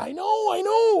not good. I know.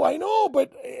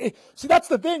 But see, that's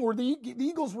the thing. Where the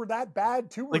Eagles were that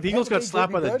bad too. Like the Eagles got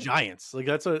slapped by the Giants. Like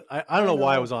I don't know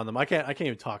why I was on them. I can't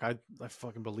even talk. I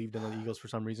fucking believed in the Eagles for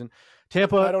some reason.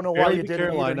 Tampa. I don't know why you did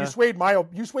Carolina. You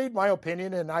swayed my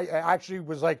opinion, and I actually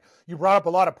was like, you brought up a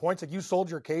lot of points. Like you sold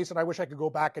your case, and I wish I could go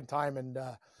back in time and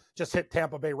just hit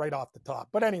Tampa Bay right off the top.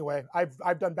 But anyway,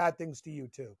 I've done bad things to you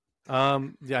too.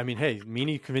 Yeah, I mean, hey,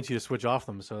 Meanie convinced you to switch off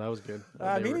them, so that was good.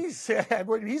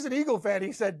 He's an Eagle fan.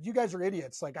 He said, "You guys are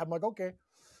idiots." Like I'm like, okay.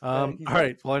 All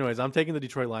right. Well, anyways, I'm taking the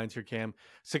Detroit Lions here, Cam.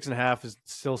 6.5 is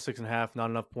still 6.5. Not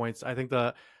enough points. I think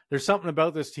there's something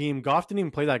about this team. Goff didn't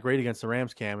even play that great against the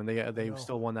Rams, Cam, and they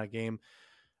still won that game.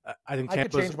 I think I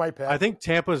could change my pick. I think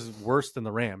Tampa's worse than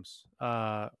the Rams.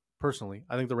 Personally,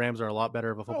 I think the Rams are a lot better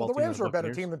of a football team. The Rams are a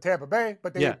better team than Tampa Bay,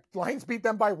 but the Lions beat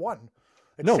them by 1.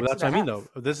 No, that's what I mean, though.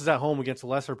 This is at home against a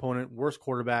lesser opponent, worse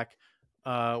quarterback,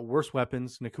 worse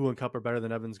weapons. Nakua and Kupp are better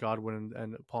than Evans, Godwin,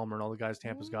 and Palmer, and all the guys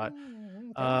Tampa's got.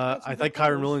 I think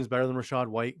Kyron Williams is better than Rashad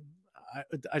White.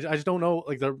 I just don't know.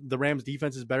 Like the Rams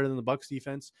defense is better than the Bucs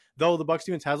defense, though. The Bucs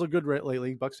defense has looked good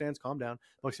lately. Bucs fans, calm down.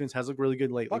 Bucs defense has looked really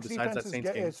good lately. Bucs besides that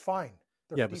Saints game, it's fine.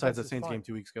 Besides that Saints game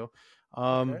 2 weeks ago.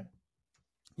 Okay.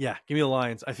 Yeah, give me the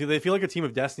Lions. They feel like a team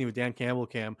of destiny with Dan Campbell,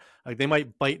 Cam. Like they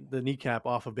might bite the kneecap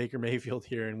off of Baker Mayfield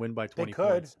here and win by 20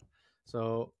 points.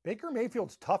 So Baker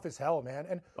Mayfield's tough as hell, man.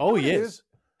 And he is.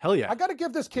 Hell yeah. I got to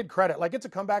give this kid credit. Like it's a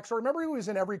comeback story. Remember he was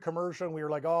in every commercial and we were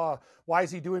like, oh, why is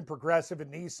he doing Progressive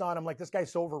and Nissan? I'm like, this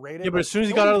guy's so overrated. Yeah, but as soon as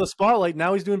he got out of the spotlight,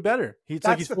 now he's doing better. It's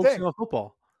like he's focusing on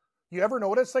football. You ever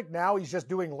notice like now he's just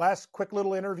doing less quick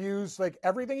little interviews. Like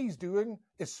everything he's doing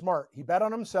is smart. He bet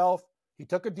on himself. He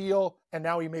took a deal and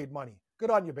now he made money. Good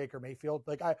on you, Baker Mayfield.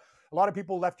 Like a lot of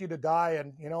people left you to die,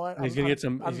 and you know what? He's gonna get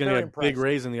a big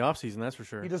raise in the offseason, that's for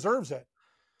sure. He deserves it.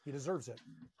 He deserves it.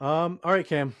 All right,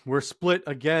 Cam, we're split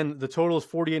again. The total is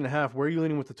 48.5. Where are you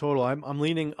leaning with the total? I'm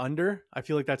leaning under. I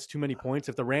feel like that's too many points.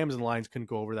 If the Rams and Lions couldn't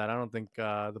go over that, I don't think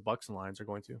the Bucks and Lions are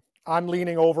going to. I'm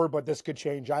leaning over, but this could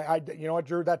change. You know what,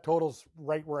 Drew? That total's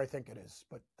right where I think it is,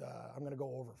 but I'm going to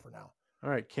go over for now. All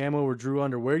right, Cam over, Drew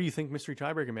under. Where do you think mystery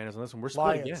tiebreaker man is on this one? We're split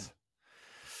Lions. again.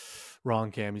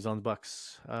 Wrong, Cam. He's on the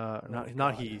Bucks.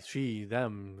 Not he, she,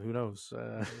 them. Who knows?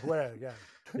 Well, yeah.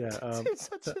 Yeah.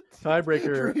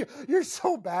 Tiebreaker. Drew, you're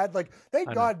so bad. Like,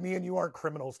 thank God me and you aren't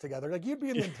criminals together. Like, you'd be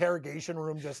in the interrogation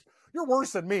room you're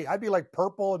worse than me. I'd be like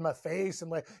purple in my face,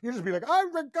 and like you'd just be like, I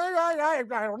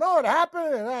don't know what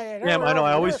happened. Yeah, I know.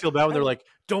 I always feel bad when they're like,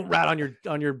 don't rat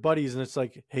on your buddies, and it's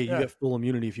like, hey, you get full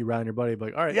immunity if you rat on your buddy.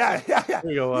 But all right, yeah. Here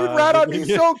you go. You'd rat on me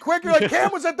so quick. You're like,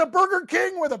 Cam was at the Burger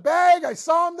King with a bag. I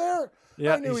saw him there.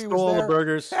 Yeah, I knew he he stole was all there. the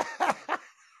burgers.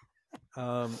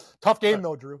 Tough game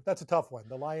though, Drew. That's a tough one.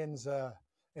 The Lions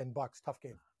and Bucks, tough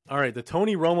game. All right, the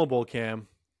Tony Romo Bowl, Cam.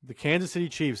 The Kansas City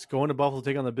Chiefs going to Buffalo to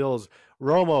take on the Bills.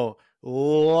 Romo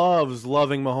loves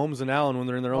loving Mahomes and Allen when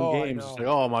they're in their own games. It's like,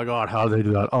 oh my God, how did they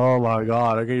do that? Oh my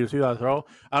God, can you see that throw?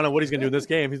 I don't know what he's gonna do in this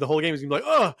game. The whole game he's gonna be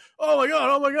like, oh my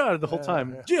God, the whole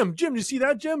time. Yeah. Jim, you see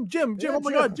that? Jim, oh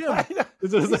my God, Jim.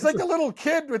 He's like a little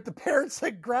kid with the parents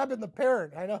like grabbing the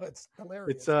parent. I know, it's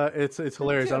hilarious. It's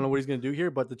hilarious. I don't know what he's gonna do here,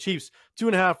 but the Chiefs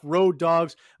 2.5 road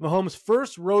dogs. Mahomes'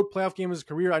 first road playoff game of his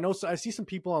career. I see some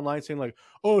people online saying like,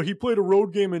 oh, he played a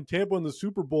road game in Tampa in the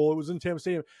Super Bowl. It was in Tampa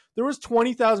Stadium. There was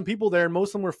 20,000 people there, and most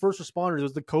of them were first responders. It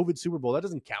was the COVID Super Bowl. That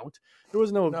doesn't count. There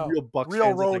was no real Bucks real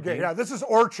fans road game. Yeah, this is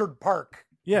Orchard Park.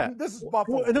 Yeah, this is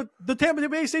Buffalo. Well, the Tampa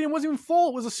Bay Stadium wasn't even full.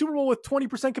 It was a Super Bowl with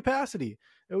 20% capacity.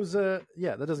 It was that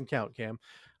doesn't count, Cam.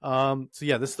 This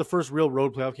is the first real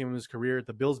road playoff game in his career.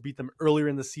 The Bills beat them earlier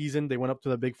in the season. They went up to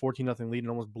the big 14-0 lead and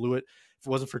almost blew it. If it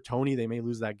wasn't for Tony, they may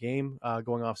lose that game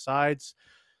going off sides.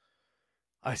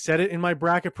 I said it in my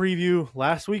bracket preview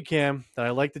last week, Cam, that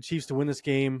I like the Chiefs to win this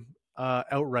game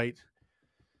outright.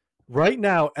 Right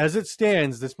now, as it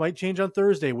stands, this might change on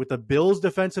Thursday. With the Bills'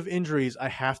 defensive injuries, I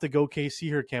have to go KC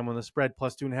here, Cam, on the spread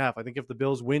plus 2.5. I think if the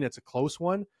Bills win, it's a close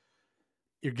one.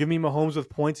 You're giving me Mahomes with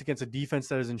points against a defense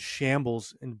that is in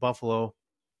shambles in Buffalo.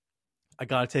 I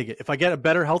got to take it. If I get a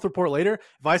better health report later,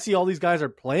 if I see all these guys are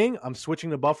playing, I'm switching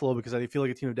to Buffalo because I feel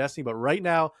like a team of destiny. But right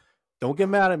now, don't get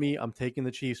mad at me. I'm taking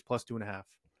the Chiefs plus 2.5.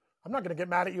 I'm not going to get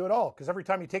mad at you at all because every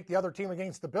time you take the other team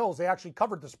against the Bills, they actually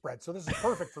covered the spread. So this is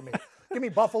perfect for me. Give me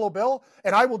Buffalo Bill,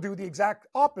 and I will do the exact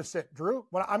opposite, Drew.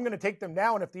 When I'm going to take them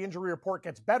now, and if the injury report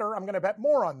gets better, I'm going to bet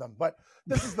more on them. But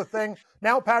this is the thing.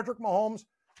 Now Patrick Mahomes,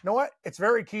 you know what? It's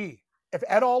very key. If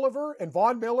Ed Oliver and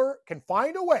Von Miller can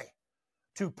find a way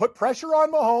to put pressure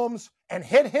on Mahomes and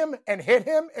hit him and hit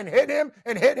him and hit him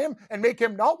and hit him and make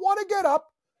him not want to get up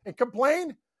and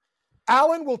complain,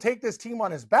 Allen will take this team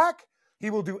on his back. He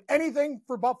will do anything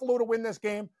for Buffalo to win this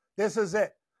game. This is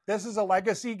it. This is a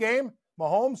legacy game.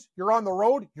 Mahomes, you're on the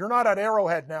road. You're not at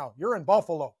Arrowhead now. You're in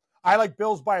Buffalo. I like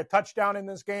Bills by a touchdown in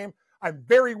this game. I'm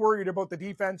very worried about the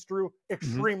defense, Drew.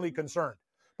 Extremely concerned.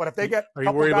 But if they get Are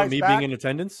you worried about me being in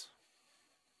attendance?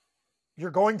 You're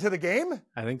going to the game?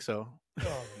 I think so.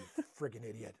 Oh, you friggin'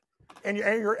 idiot. And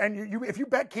you if you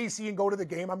bet KC and go to the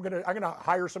game, I'm gonna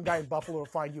hire some guy in Buffalo to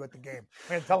find you at the game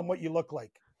and tell him what you look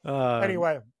like.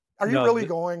 Anyway. Are you really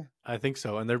going? I think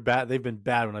so. And they're bad. They've been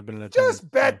bad when I've been in attendance.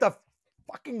 Just bet the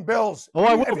fucking Bills. Oh,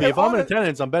 I will be. If I'm in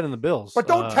attendance, I'm betting the Bills. But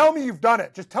don't tell me you've done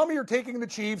it. Just tell me you're taking the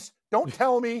Chiefs. Don't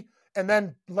tell me, and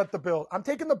then let the Bills. I'm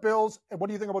taking the Bills. And what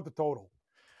do you think about the total?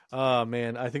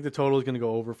 Man, I think the total is going to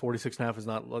go over 46.5 is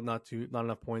not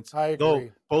enough points. I agree. Though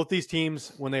both these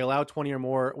teams, when they allow 20 or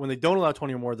more, when they don't allow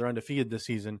 20 or more, they're undefeated this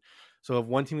season. So if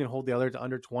one team can hold the other to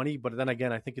under 20, but then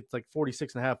again, I think it's like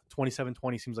 46.5,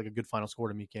 27-20 seems like a good final score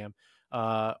to me, Cam,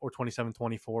 or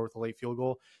 27-24 with a late field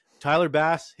goal. Tyler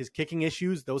Bass, his kicking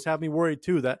issues, those have me worried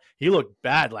too. That he looked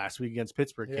bad last week against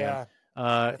Pittsburgh, Cam.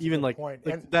 Yeah. Even like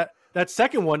that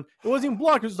second one, it wasn't even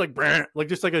blocked. It was like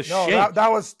just like a shake.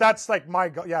 That's like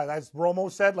as Romo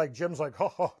said, like Jim's like,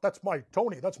 oh, that's my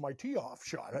Tony, that's my tee off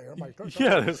shot.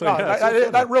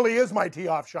 That really is my tee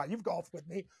off shot. You've golfed with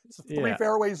me. It's 3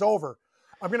 fairways over.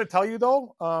 I'm going to tell you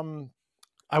though.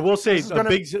 I will say,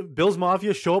 big Bills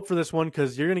Mafia, show up for this one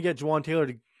because you're going to get Juwan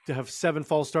Taylor to have 7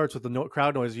 false starts with the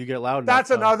crowd noise. If you get loud. That's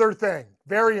another thing.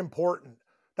 Very important.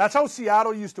 That's how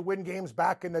Seattle used to win games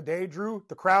back in the day, Drew.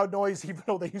 The crowd noise, even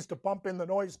though they used to bump in the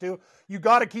noise too. You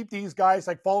got to keep these guys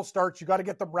like false starts. You got to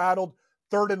get them rattled,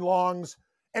 3rd and longs.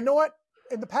 And know what?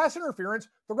 In the pass interference,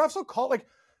 the refs will call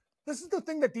this is the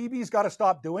thing that DB's got to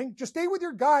stop doing. Just stay with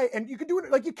your guy, and you can do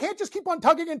it. Like you can't just keep on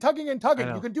tugging and tugging and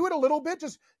tugging. You can do it a little bit,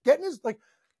 just getting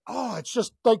Oh, it's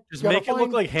just like just make it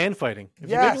look like hand fighting.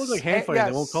 If you make it look like hand fighting,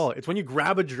 they won't call it. It's when you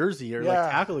grab a jersey or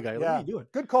like tackle the guy. What are you doing?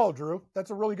 Good call, Drew. That's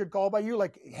a really good call by you.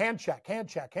 Like hand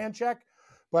check.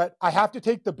 But I have to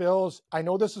take the Bills. I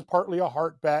know this is partly a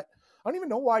heart bet. I don't even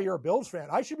know why you're a Bills fan.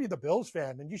 I should be the Bills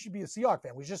fan, and you should be a Seahawks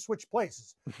fan. We just switch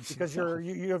places because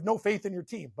you have no faith in your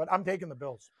team. But I'm taking the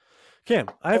Bills. Cam,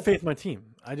 I have faith in my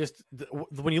team. I just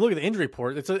when you look at the injury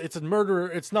report, it's a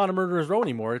murderer. It's not a murderer's row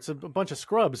anymore. It's a bunch of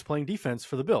scrubs playing defense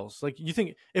for the Bills. Like you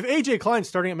think if AJ Klein's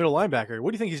starting at middle linebacker,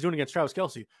 what do you think he's doing against Travis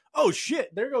Kelce? Oh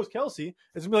shit, there goes Kelce.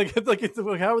 It's gonna be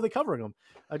like how are they covering him?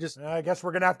 I guess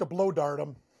we're gonna have to blow dart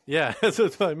him. Yeah, that's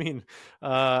what I mean.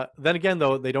 Then again,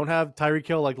 though, they don't have Tyreek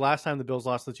Hill. Like last time the Bills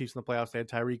lost to the Chiefs in the playoffs, they had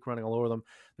Tyreek running all over them.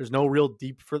 There's no real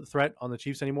deep threat on the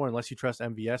Chiefs anymore unless you trust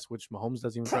MVS, which Mahomes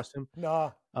doesn't even trust him.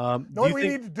 No. Know what we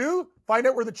need to do? Find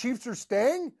out where the Chiefs are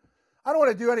staying? I don't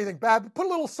want to do anything bad, but put a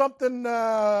little something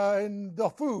in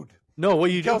the food. No,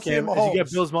 what you do, Cam, is you get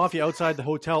Bills Mafia outside the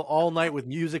hotel all night with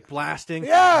music blasting,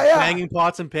 banging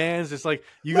pots and pans. Just like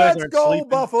you guys aren't sleeping. Let's go,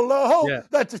 Buffalo. Yeah.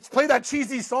 Let's play that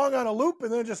cheesy song on a loop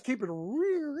and then just keep it.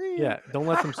 Yeah, don't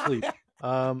let them sleep.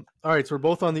 All right, so we're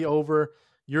both on the over.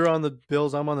 You're on the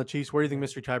Bills. I'm on the Chiefs. Where do you think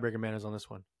mystery tiebreaker man is on this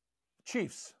one?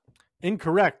 Chiefs.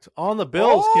 Incorrect. On the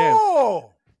Bills, Cam.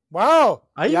 Oh, wow.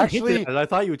 I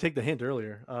thought you would take the hint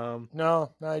earlier.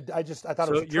 No, I thought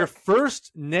it was a your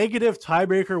first negative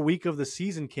tiebreaker week of the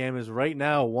season, Cam, is right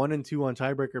now 1-2 on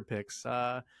tiebreaker picks.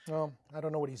 Well, I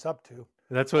don't know what he's up to.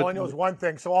 That's what all I know is one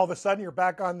thing. So all of a sudden you're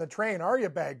back on the train, are you,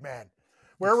 bag man?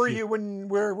 Where were you when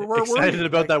where excited were you?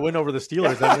 about that win over the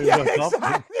Steelers? Exactly.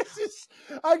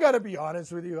 I got to be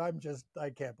honest with you. I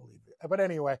can't believe it. But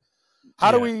anyway,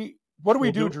 what do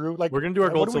we do, Drew? Like we're gonna do our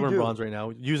gold, silver, and bronze right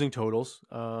now using totals.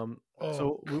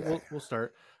 So we'll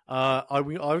start. I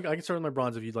can start with my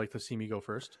bronze if you'd like to see me go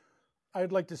first.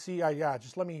 I'd like to see.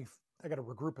 Just let me. I got to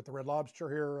regroup at the Red Lobster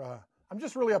here. I'm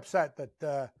just really upset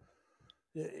that.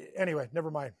 Anyway,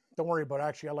 never mind. Don't worry about it.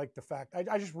 Actually, I like the fact.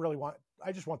 I just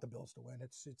want the Bills to win.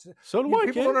 It's so do I.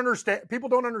 People don't understand. People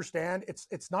don't understand.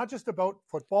 It's not just about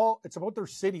football. It's about their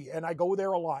city, and I go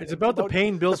there a lot. It's about the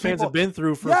pain Bills fans have been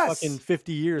through for fucking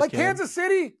 50 years. Like Kansas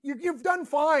City, you've done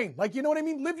fine. Like you know what I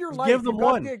mean. Live your life. Give them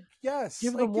one. Give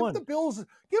them one. Give the Bills.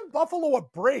 Give Buffalo a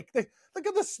break. Look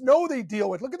at the snow they deal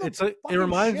with. Look at the. It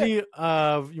reminds me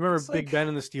of you remember Big Ben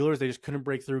and the Steelers. They just couldn't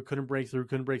break through.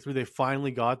 They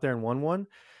finally got there and won one.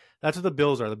 That's what the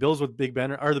Bills are. The Bills with Big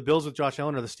Ben are the Bills with Josh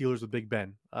Allen or the Steelers with Big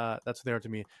Ben. That's what they are to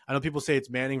me. I know people say it's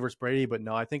Manning versus Brady, but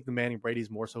no, I think the Manning Brady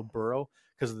is more so Burrow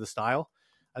because of the style.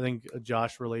 I think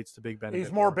Josh relates to Big Ben.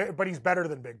 He's more, but he's better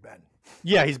than Big Ben.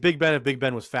 Yeah, he's Big Ben if Big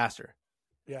Ben was faster.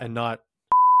 Yeah, and not.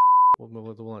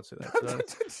 We'll not say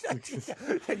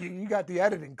that. You got the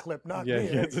editing clip, not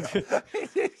me. You're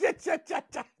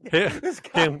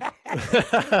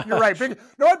right. Big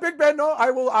Ben. No,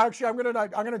 I will actually. I'm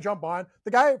gonna jump on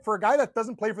the guy for a guy that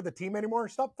doesn't play for the team anymore.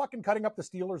 Stop fucking cutting up the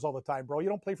Steelers all the time, bro. You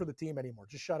don't play for the team anymore.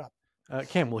 Just shut up.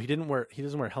 Cam, well, he doesn't wear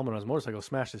a helmet on his motorcycle.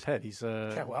 Smashed his head. He's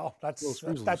well, that's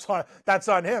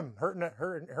on him.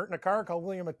 Hurting a car, called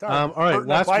William a All right,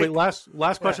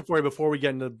 last question for you before we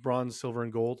get into bronze, silver,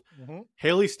 and gold. Mm-hmm.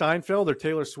 Haley Steinfeld or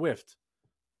Taylor Swift?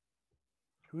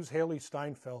 Who's Haley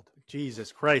Steinfeld?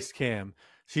 Jesus Christ, Cam.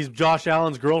 She's Josh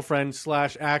Allen's girlfriend /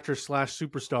 actress /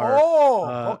 superstar.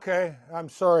 Oh, okay. I'm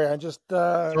sorry. I just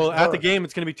so at the game,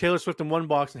 it's going to be Taylor Swift in one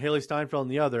box and Haley Steinfeld in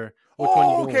the other.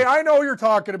 Okay. I know what you're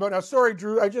talking about now. Sorry,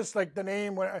 Drew. I just like the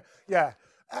name.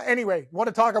 Anyway, want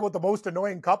to talk about the most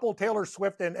annoying couple? Taylor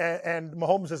Swift and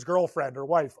Mahomes' girlfriend or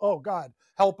wife. Oh God,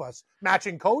 help us.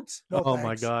 Matching coats? No, oh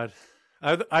my God.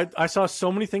 I saw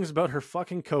so many things about her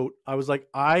fucking coat. I was like,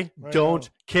 I don't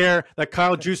care that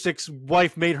Kyle Juszczyk's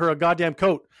wife made her a goddamn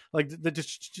coat. Like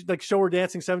show her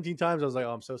dancing 17 times. I was like,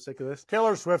 oh, I'm so sick of this.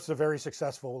 Taylor Swift's a very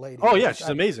successful lady. Oh yeah, she's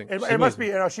amazing. It must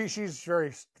be, she's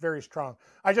very, very strong.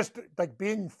 I just like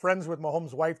being friends with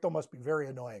Mahomes' wife though must be very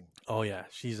annoying. Oh yeah,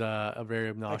 she's a very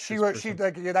obnoxious.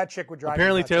 That chick would drive.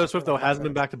 Apparently, Taylor Swift though hasn't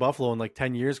been back to Buffalo in like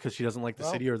 10 years because she doesn't like the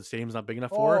city or the stadium's not big enough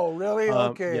for her. Oh really?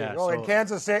 Okay. Yeah. And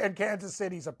Kansas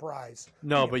City's a prize.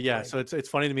 No, but yeah. So it's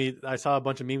funny to me. I saw a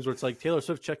bunch of memes where it's like Taylor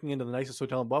Swift checking into the nicest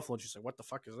hotel in Buffalo, and she's like, "What the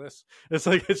fuck is this?" It's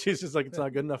like she's just like it's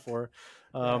not good enough for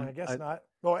her. I guess not.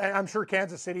 Well, I'm sure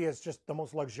Kansas City is just the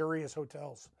most luxurious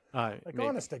hotels. Maybe.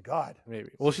 Honest to God. Maybe.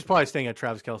 Well, she's probably staying at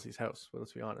Travis Kelce's house. But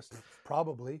let's be honest.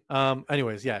 Probably.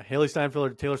 Anyways, yeah. Haley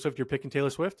Steinfeld or Taylor Swift. You're picking Taylor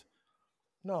Swift.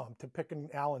 No, I'm picking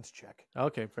Allen's chick.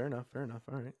 Okay, fair enough. All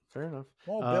right, fair enough.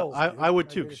 Well, Bills, I would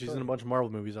too, agree because she's with in a you. bunch of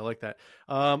Marvel movies. I like that.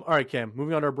 All right, Cam,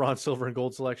 moving on to our bronze, silver, and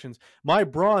gold selections. My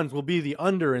bronze will be the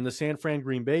under in the San Fran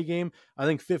Green Bay game. I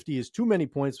think 50 is too many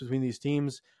points between these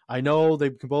teams. I know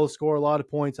they can both score a lot of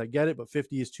points. I get it, but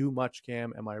 50 is too much,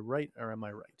 Cam. Am I right or am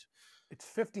I right? It's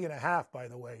 50.5, by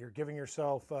the way. You're giving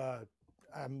yourself,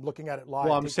 I'm looking at it live.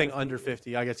 Well, I'm saying under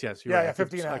 50. I guess, yes. You're Yeah, right.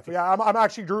 yeah, 50.5. Yeah, I'm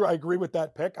actually, Drew, I agree with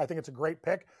that pick. I think it's a great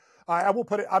pick. I will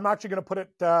put it, I'm actually going to put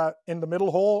it in the middle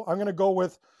hole. I'm going to go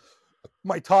with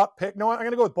my top pick. No, I'm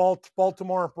going to go with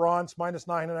Baltimore bronze minus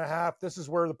 9.5. This is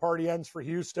where the party ends for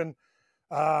Houston.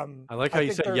 I like how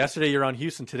you said yesterday you're on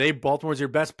Houston. Today, Baltimore's your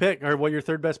best pick, or your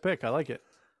third best pick. I like it.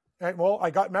 Well,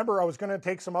 remember, I was going to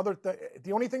take some other,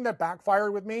 the only thing that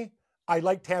backfired with me, I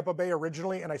liked Tampa Bay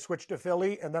originally, and I switched to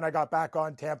Philly, and then I got back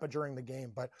on Tampa during the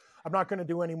game. But I'm not going to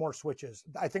do any more switches.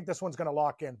 I think this one's going to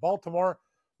lock in. Baltimore,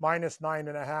 minus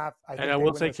 9.5. And I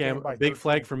will say, Cam, a big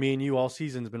flag for me and you all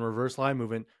season has been reverse line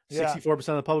movement. 64%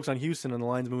 of the public's on Houston, and the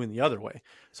line's moving the other way.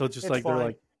 So it's just like fine. They're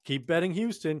like, keep betting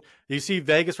Houston. You see,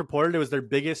 Vegas reported it was their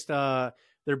biggest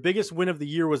win of the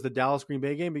year was the Dallas Green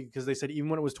Bay game, because they said even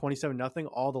when it was 27-0,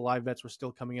 all the live bets were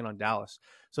still coming in on Dallas.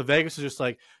 So Vegas is just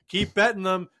like, keep betting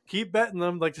them.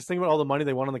 Like, just think about all the money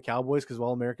they won on the Cowboys, because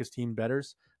all America's team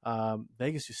betters.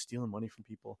 Vegas just stealing money from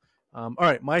people. All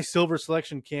right, my silver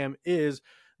selection, Cam, is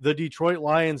the Detroit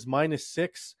Lions minus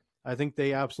 6. I think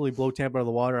they absolutely blow Tampa out of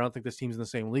the water. I don't think this team's in the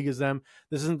same league as them.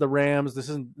 This isn't the Rams. This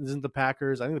isn't the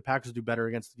Packers. I think the Packers do better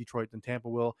against Detroit than Tampa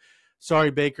will. Sorry,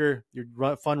 Baker.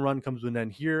 Your fun run comes to an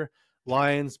end here.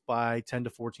 Lions by 10 to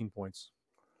 14 points.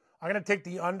 I'm going to take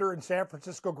the under in San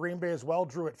Francisco, Green Bay as well.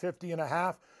 Drew at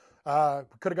 50.5.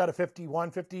 Could have got a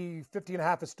 51.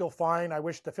 50.5 is still fine. I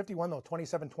wish the 51, though,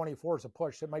 27-24 is a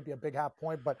push. It might be a big half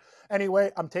point. But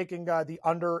anyway, I'm taking the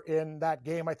under in that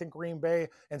game. I think Green Bay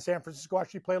and San Francisco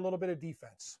actually play a little bit of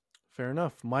defense. Fair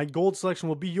enough. My gold selection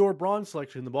will be your bronze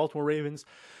selection, the Baltimore Ravens,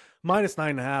 minus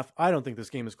 9.5. I don't think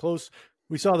this game is close.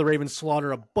 We saw the Ravens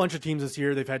slaughter a bunch of teams this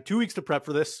year. They've had 2 weeks to prep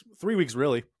for this, 3 weeks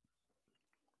really.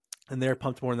 And they're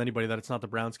pumped more than anybody that it's not the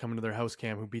Browns coming to their house,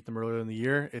 Cam, who beat them earlier in the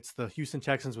year. It's the Houston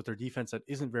Texans with their defense that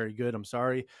isn't very good. I'm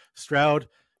sorry. Stroud,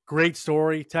 great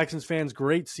story. Texans fans,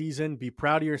 great season. Be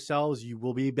proud of yourselves. You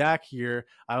will be back here.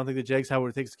 I don't think the Jags have what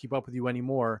it takes to keep up with you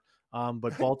anymore.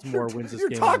 But Baltimore wins this game.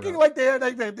 You're talking like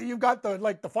you've got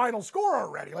the final score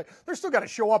already. Like, they're still got to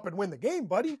show up and win the game,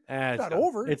 buddy. It's not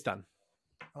over. It's done.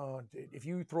 If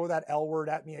you throw that L word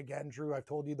at me again, Drew, I've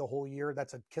told you the whole year,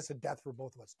 that's a kiss of death for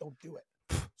both of us. Don't do it.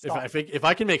 If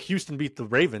I can make Houston beat the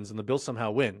Ravens and the Bills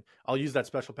somehow win, I'll use that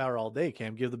special power all day,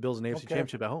 Cam. Give the Bills an AFC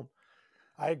championship at home.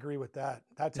 I agree with that.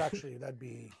 That's actually,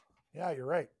 yeah, you're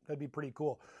right. That'd be pretty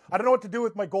cool. I don't know what to do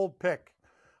with my gold pick.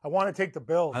 I want to take the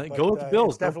Bills. Go with the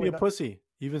Bills. Don't be a pussy.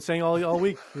 You've been saying all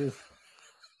week.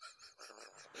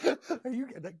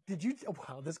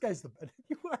 Wow, this guy's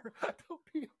you are. Don't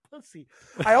be a pussy.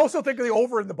 I also think the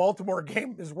over in the Baltimore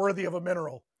game is worthy of a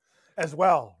mineral as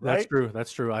well. Right?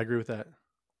 That's true. I agree with that.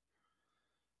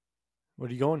 What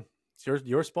are you going? It's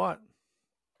your spot.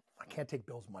 I can't take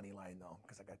Bills money line though,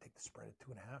 because I got to take the spread at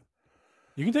 2.5.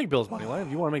 You can take Bills money line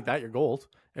if you want to make that your gold.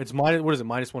 It's minus. What is it?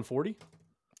 Minus 140.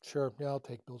 Sure. Yeah, I'll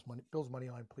take Bills money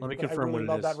line, please. Let me confirm I really what it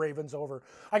love is. that Ravens over.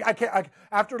 I can't.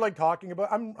 After talking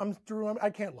about, Drew.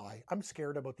 I can't lie. I'm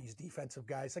scared about these defensive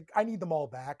guys. Like, I need them all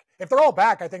back. If they're all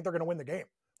back, I think they're going to win the game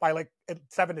by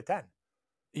 7-10.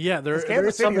 Yeah, there's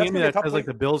something in me that says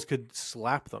the Bills could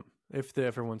slap them if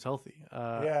everyone's healthy.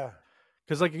 Yeah.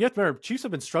 Because you have to remember, Chiefs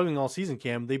have been struggling all season,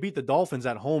 Cam. They beat the Dolphins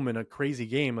at home in a crazy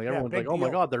game. Everyone's like, "Oh my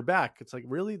God, they're back!" It's like,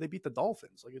 really? They beat the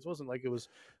Dolphins. It wasn't like it was.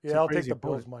 Yeah, I'll take the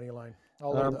Bills money line.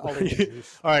 I'll leave the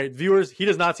juice. All right, viewers. He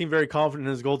does not seem very confident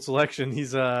in his gold selection.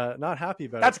 He's not happy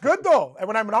about it. That's good though. And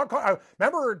when I'm not, I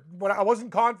remember when I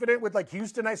wasn't confident with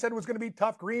Houston, I said it was going to be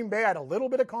tough. Green Bay, I had a little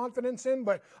bit of confidence in,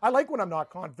 but I like when I'm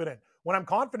not confident. When I'm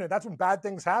confident, that's when bad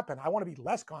things happen. I want to be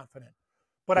less confident.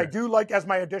 But I do like, as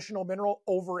my additional mineral,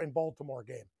 over in Baltimore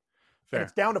game. And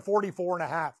it's down to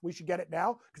 44.5. We should get it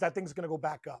now because that thing's going to go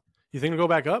back up. You think it'll go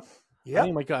back up? Yeah.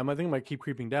 I think it might keep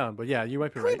creeping down. But yeah, you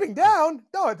might be right. Creeping down?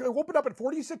 No, it opened up at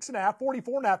 46.5,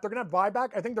 44.5. They're going to have buyback.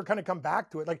 I think they're going to come back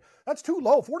to it. That's too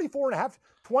low.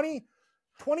 44.5,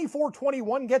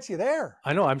 24-21 gets you there.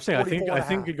 I know. I'm saying I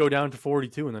think it could go down to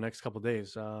 42 in the next couple of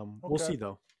days. We'll see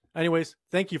though. Anyways,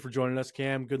 thank you for joining us,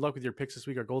 Cam. Good luck with your picks this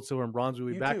week. Our gold, silver, and bronze.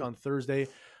 We'll be back on Thursday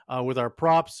with our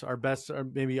props, our best, or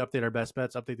maybe update our best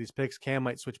bets, update these picks. Cam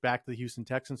might switch back to the Houston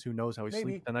Texans. Who knows how he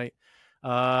sleeps tonight.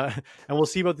 And we'll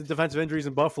see about the defensive injuries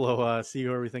in Buffalo, see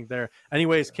who we think there.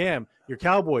 Anyways, Cam, your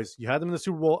Cowboys, you had them in the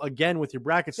Super Bowl again with your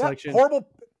bracket selection.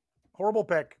 Horrible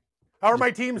pick. How are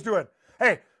my teams doing?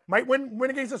 Hey, might win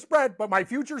against the spread, but my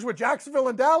futures with Jacksonville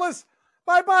and Dallas,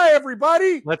 bye-bye,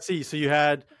 everybody. Let's see. So you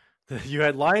had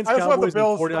Lions, I just love the Cowboys,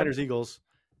 Bills. and 49ers, Eagles.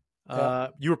 Yeah.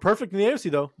 You were perfect in the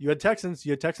AFC, though. You had Texans,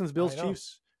 Bills, I know.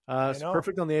 Chiefs.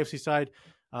 Perfect on the AFC side.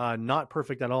 Not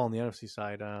perfect at all on the NFC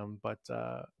side. But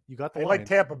you got the I Lions. like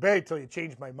Tampa Bay until you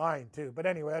changed my mind, too. But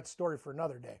anyway, that's a story for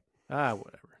another day.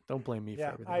 Whatever. Don't blame me for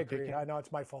Yeah, everything. I agree. I know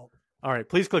it's my fault. All right.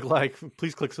 Please click like.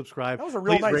 Please click subscribe. That was a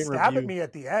real Please nice rate and stab at review. me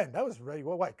at the end. That was really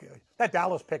that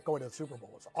Dallas pick going to the Super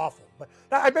Bowl was awful. But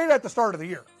I made it at the start of the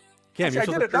year. Cam,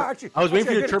 Actually, you're supposed to I was waiting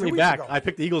for you to turn me back. I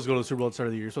picked the Eagles to go to the Super Bowl at the start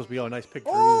of the year. You're supposed to be, nice pick.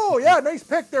 Oh, yeah, nice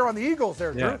pick there on the Eagles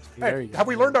there, Drew. Yeah, there you go. Have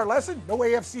we learned our lesson? No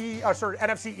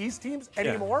NFC East teams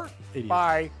anymore? Idiots.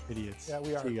 Bye. Idiots. Yeah,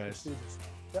 we are. See you guys.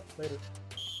 Yep, later.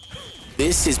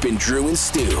 This has been Drew and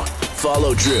Stu.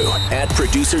 Follow Drew at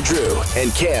Producer Drew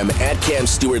and Cam at Cam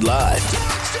Stewart Live.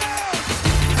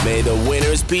 May the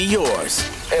winners be yours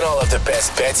and all of the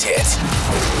best bets hit.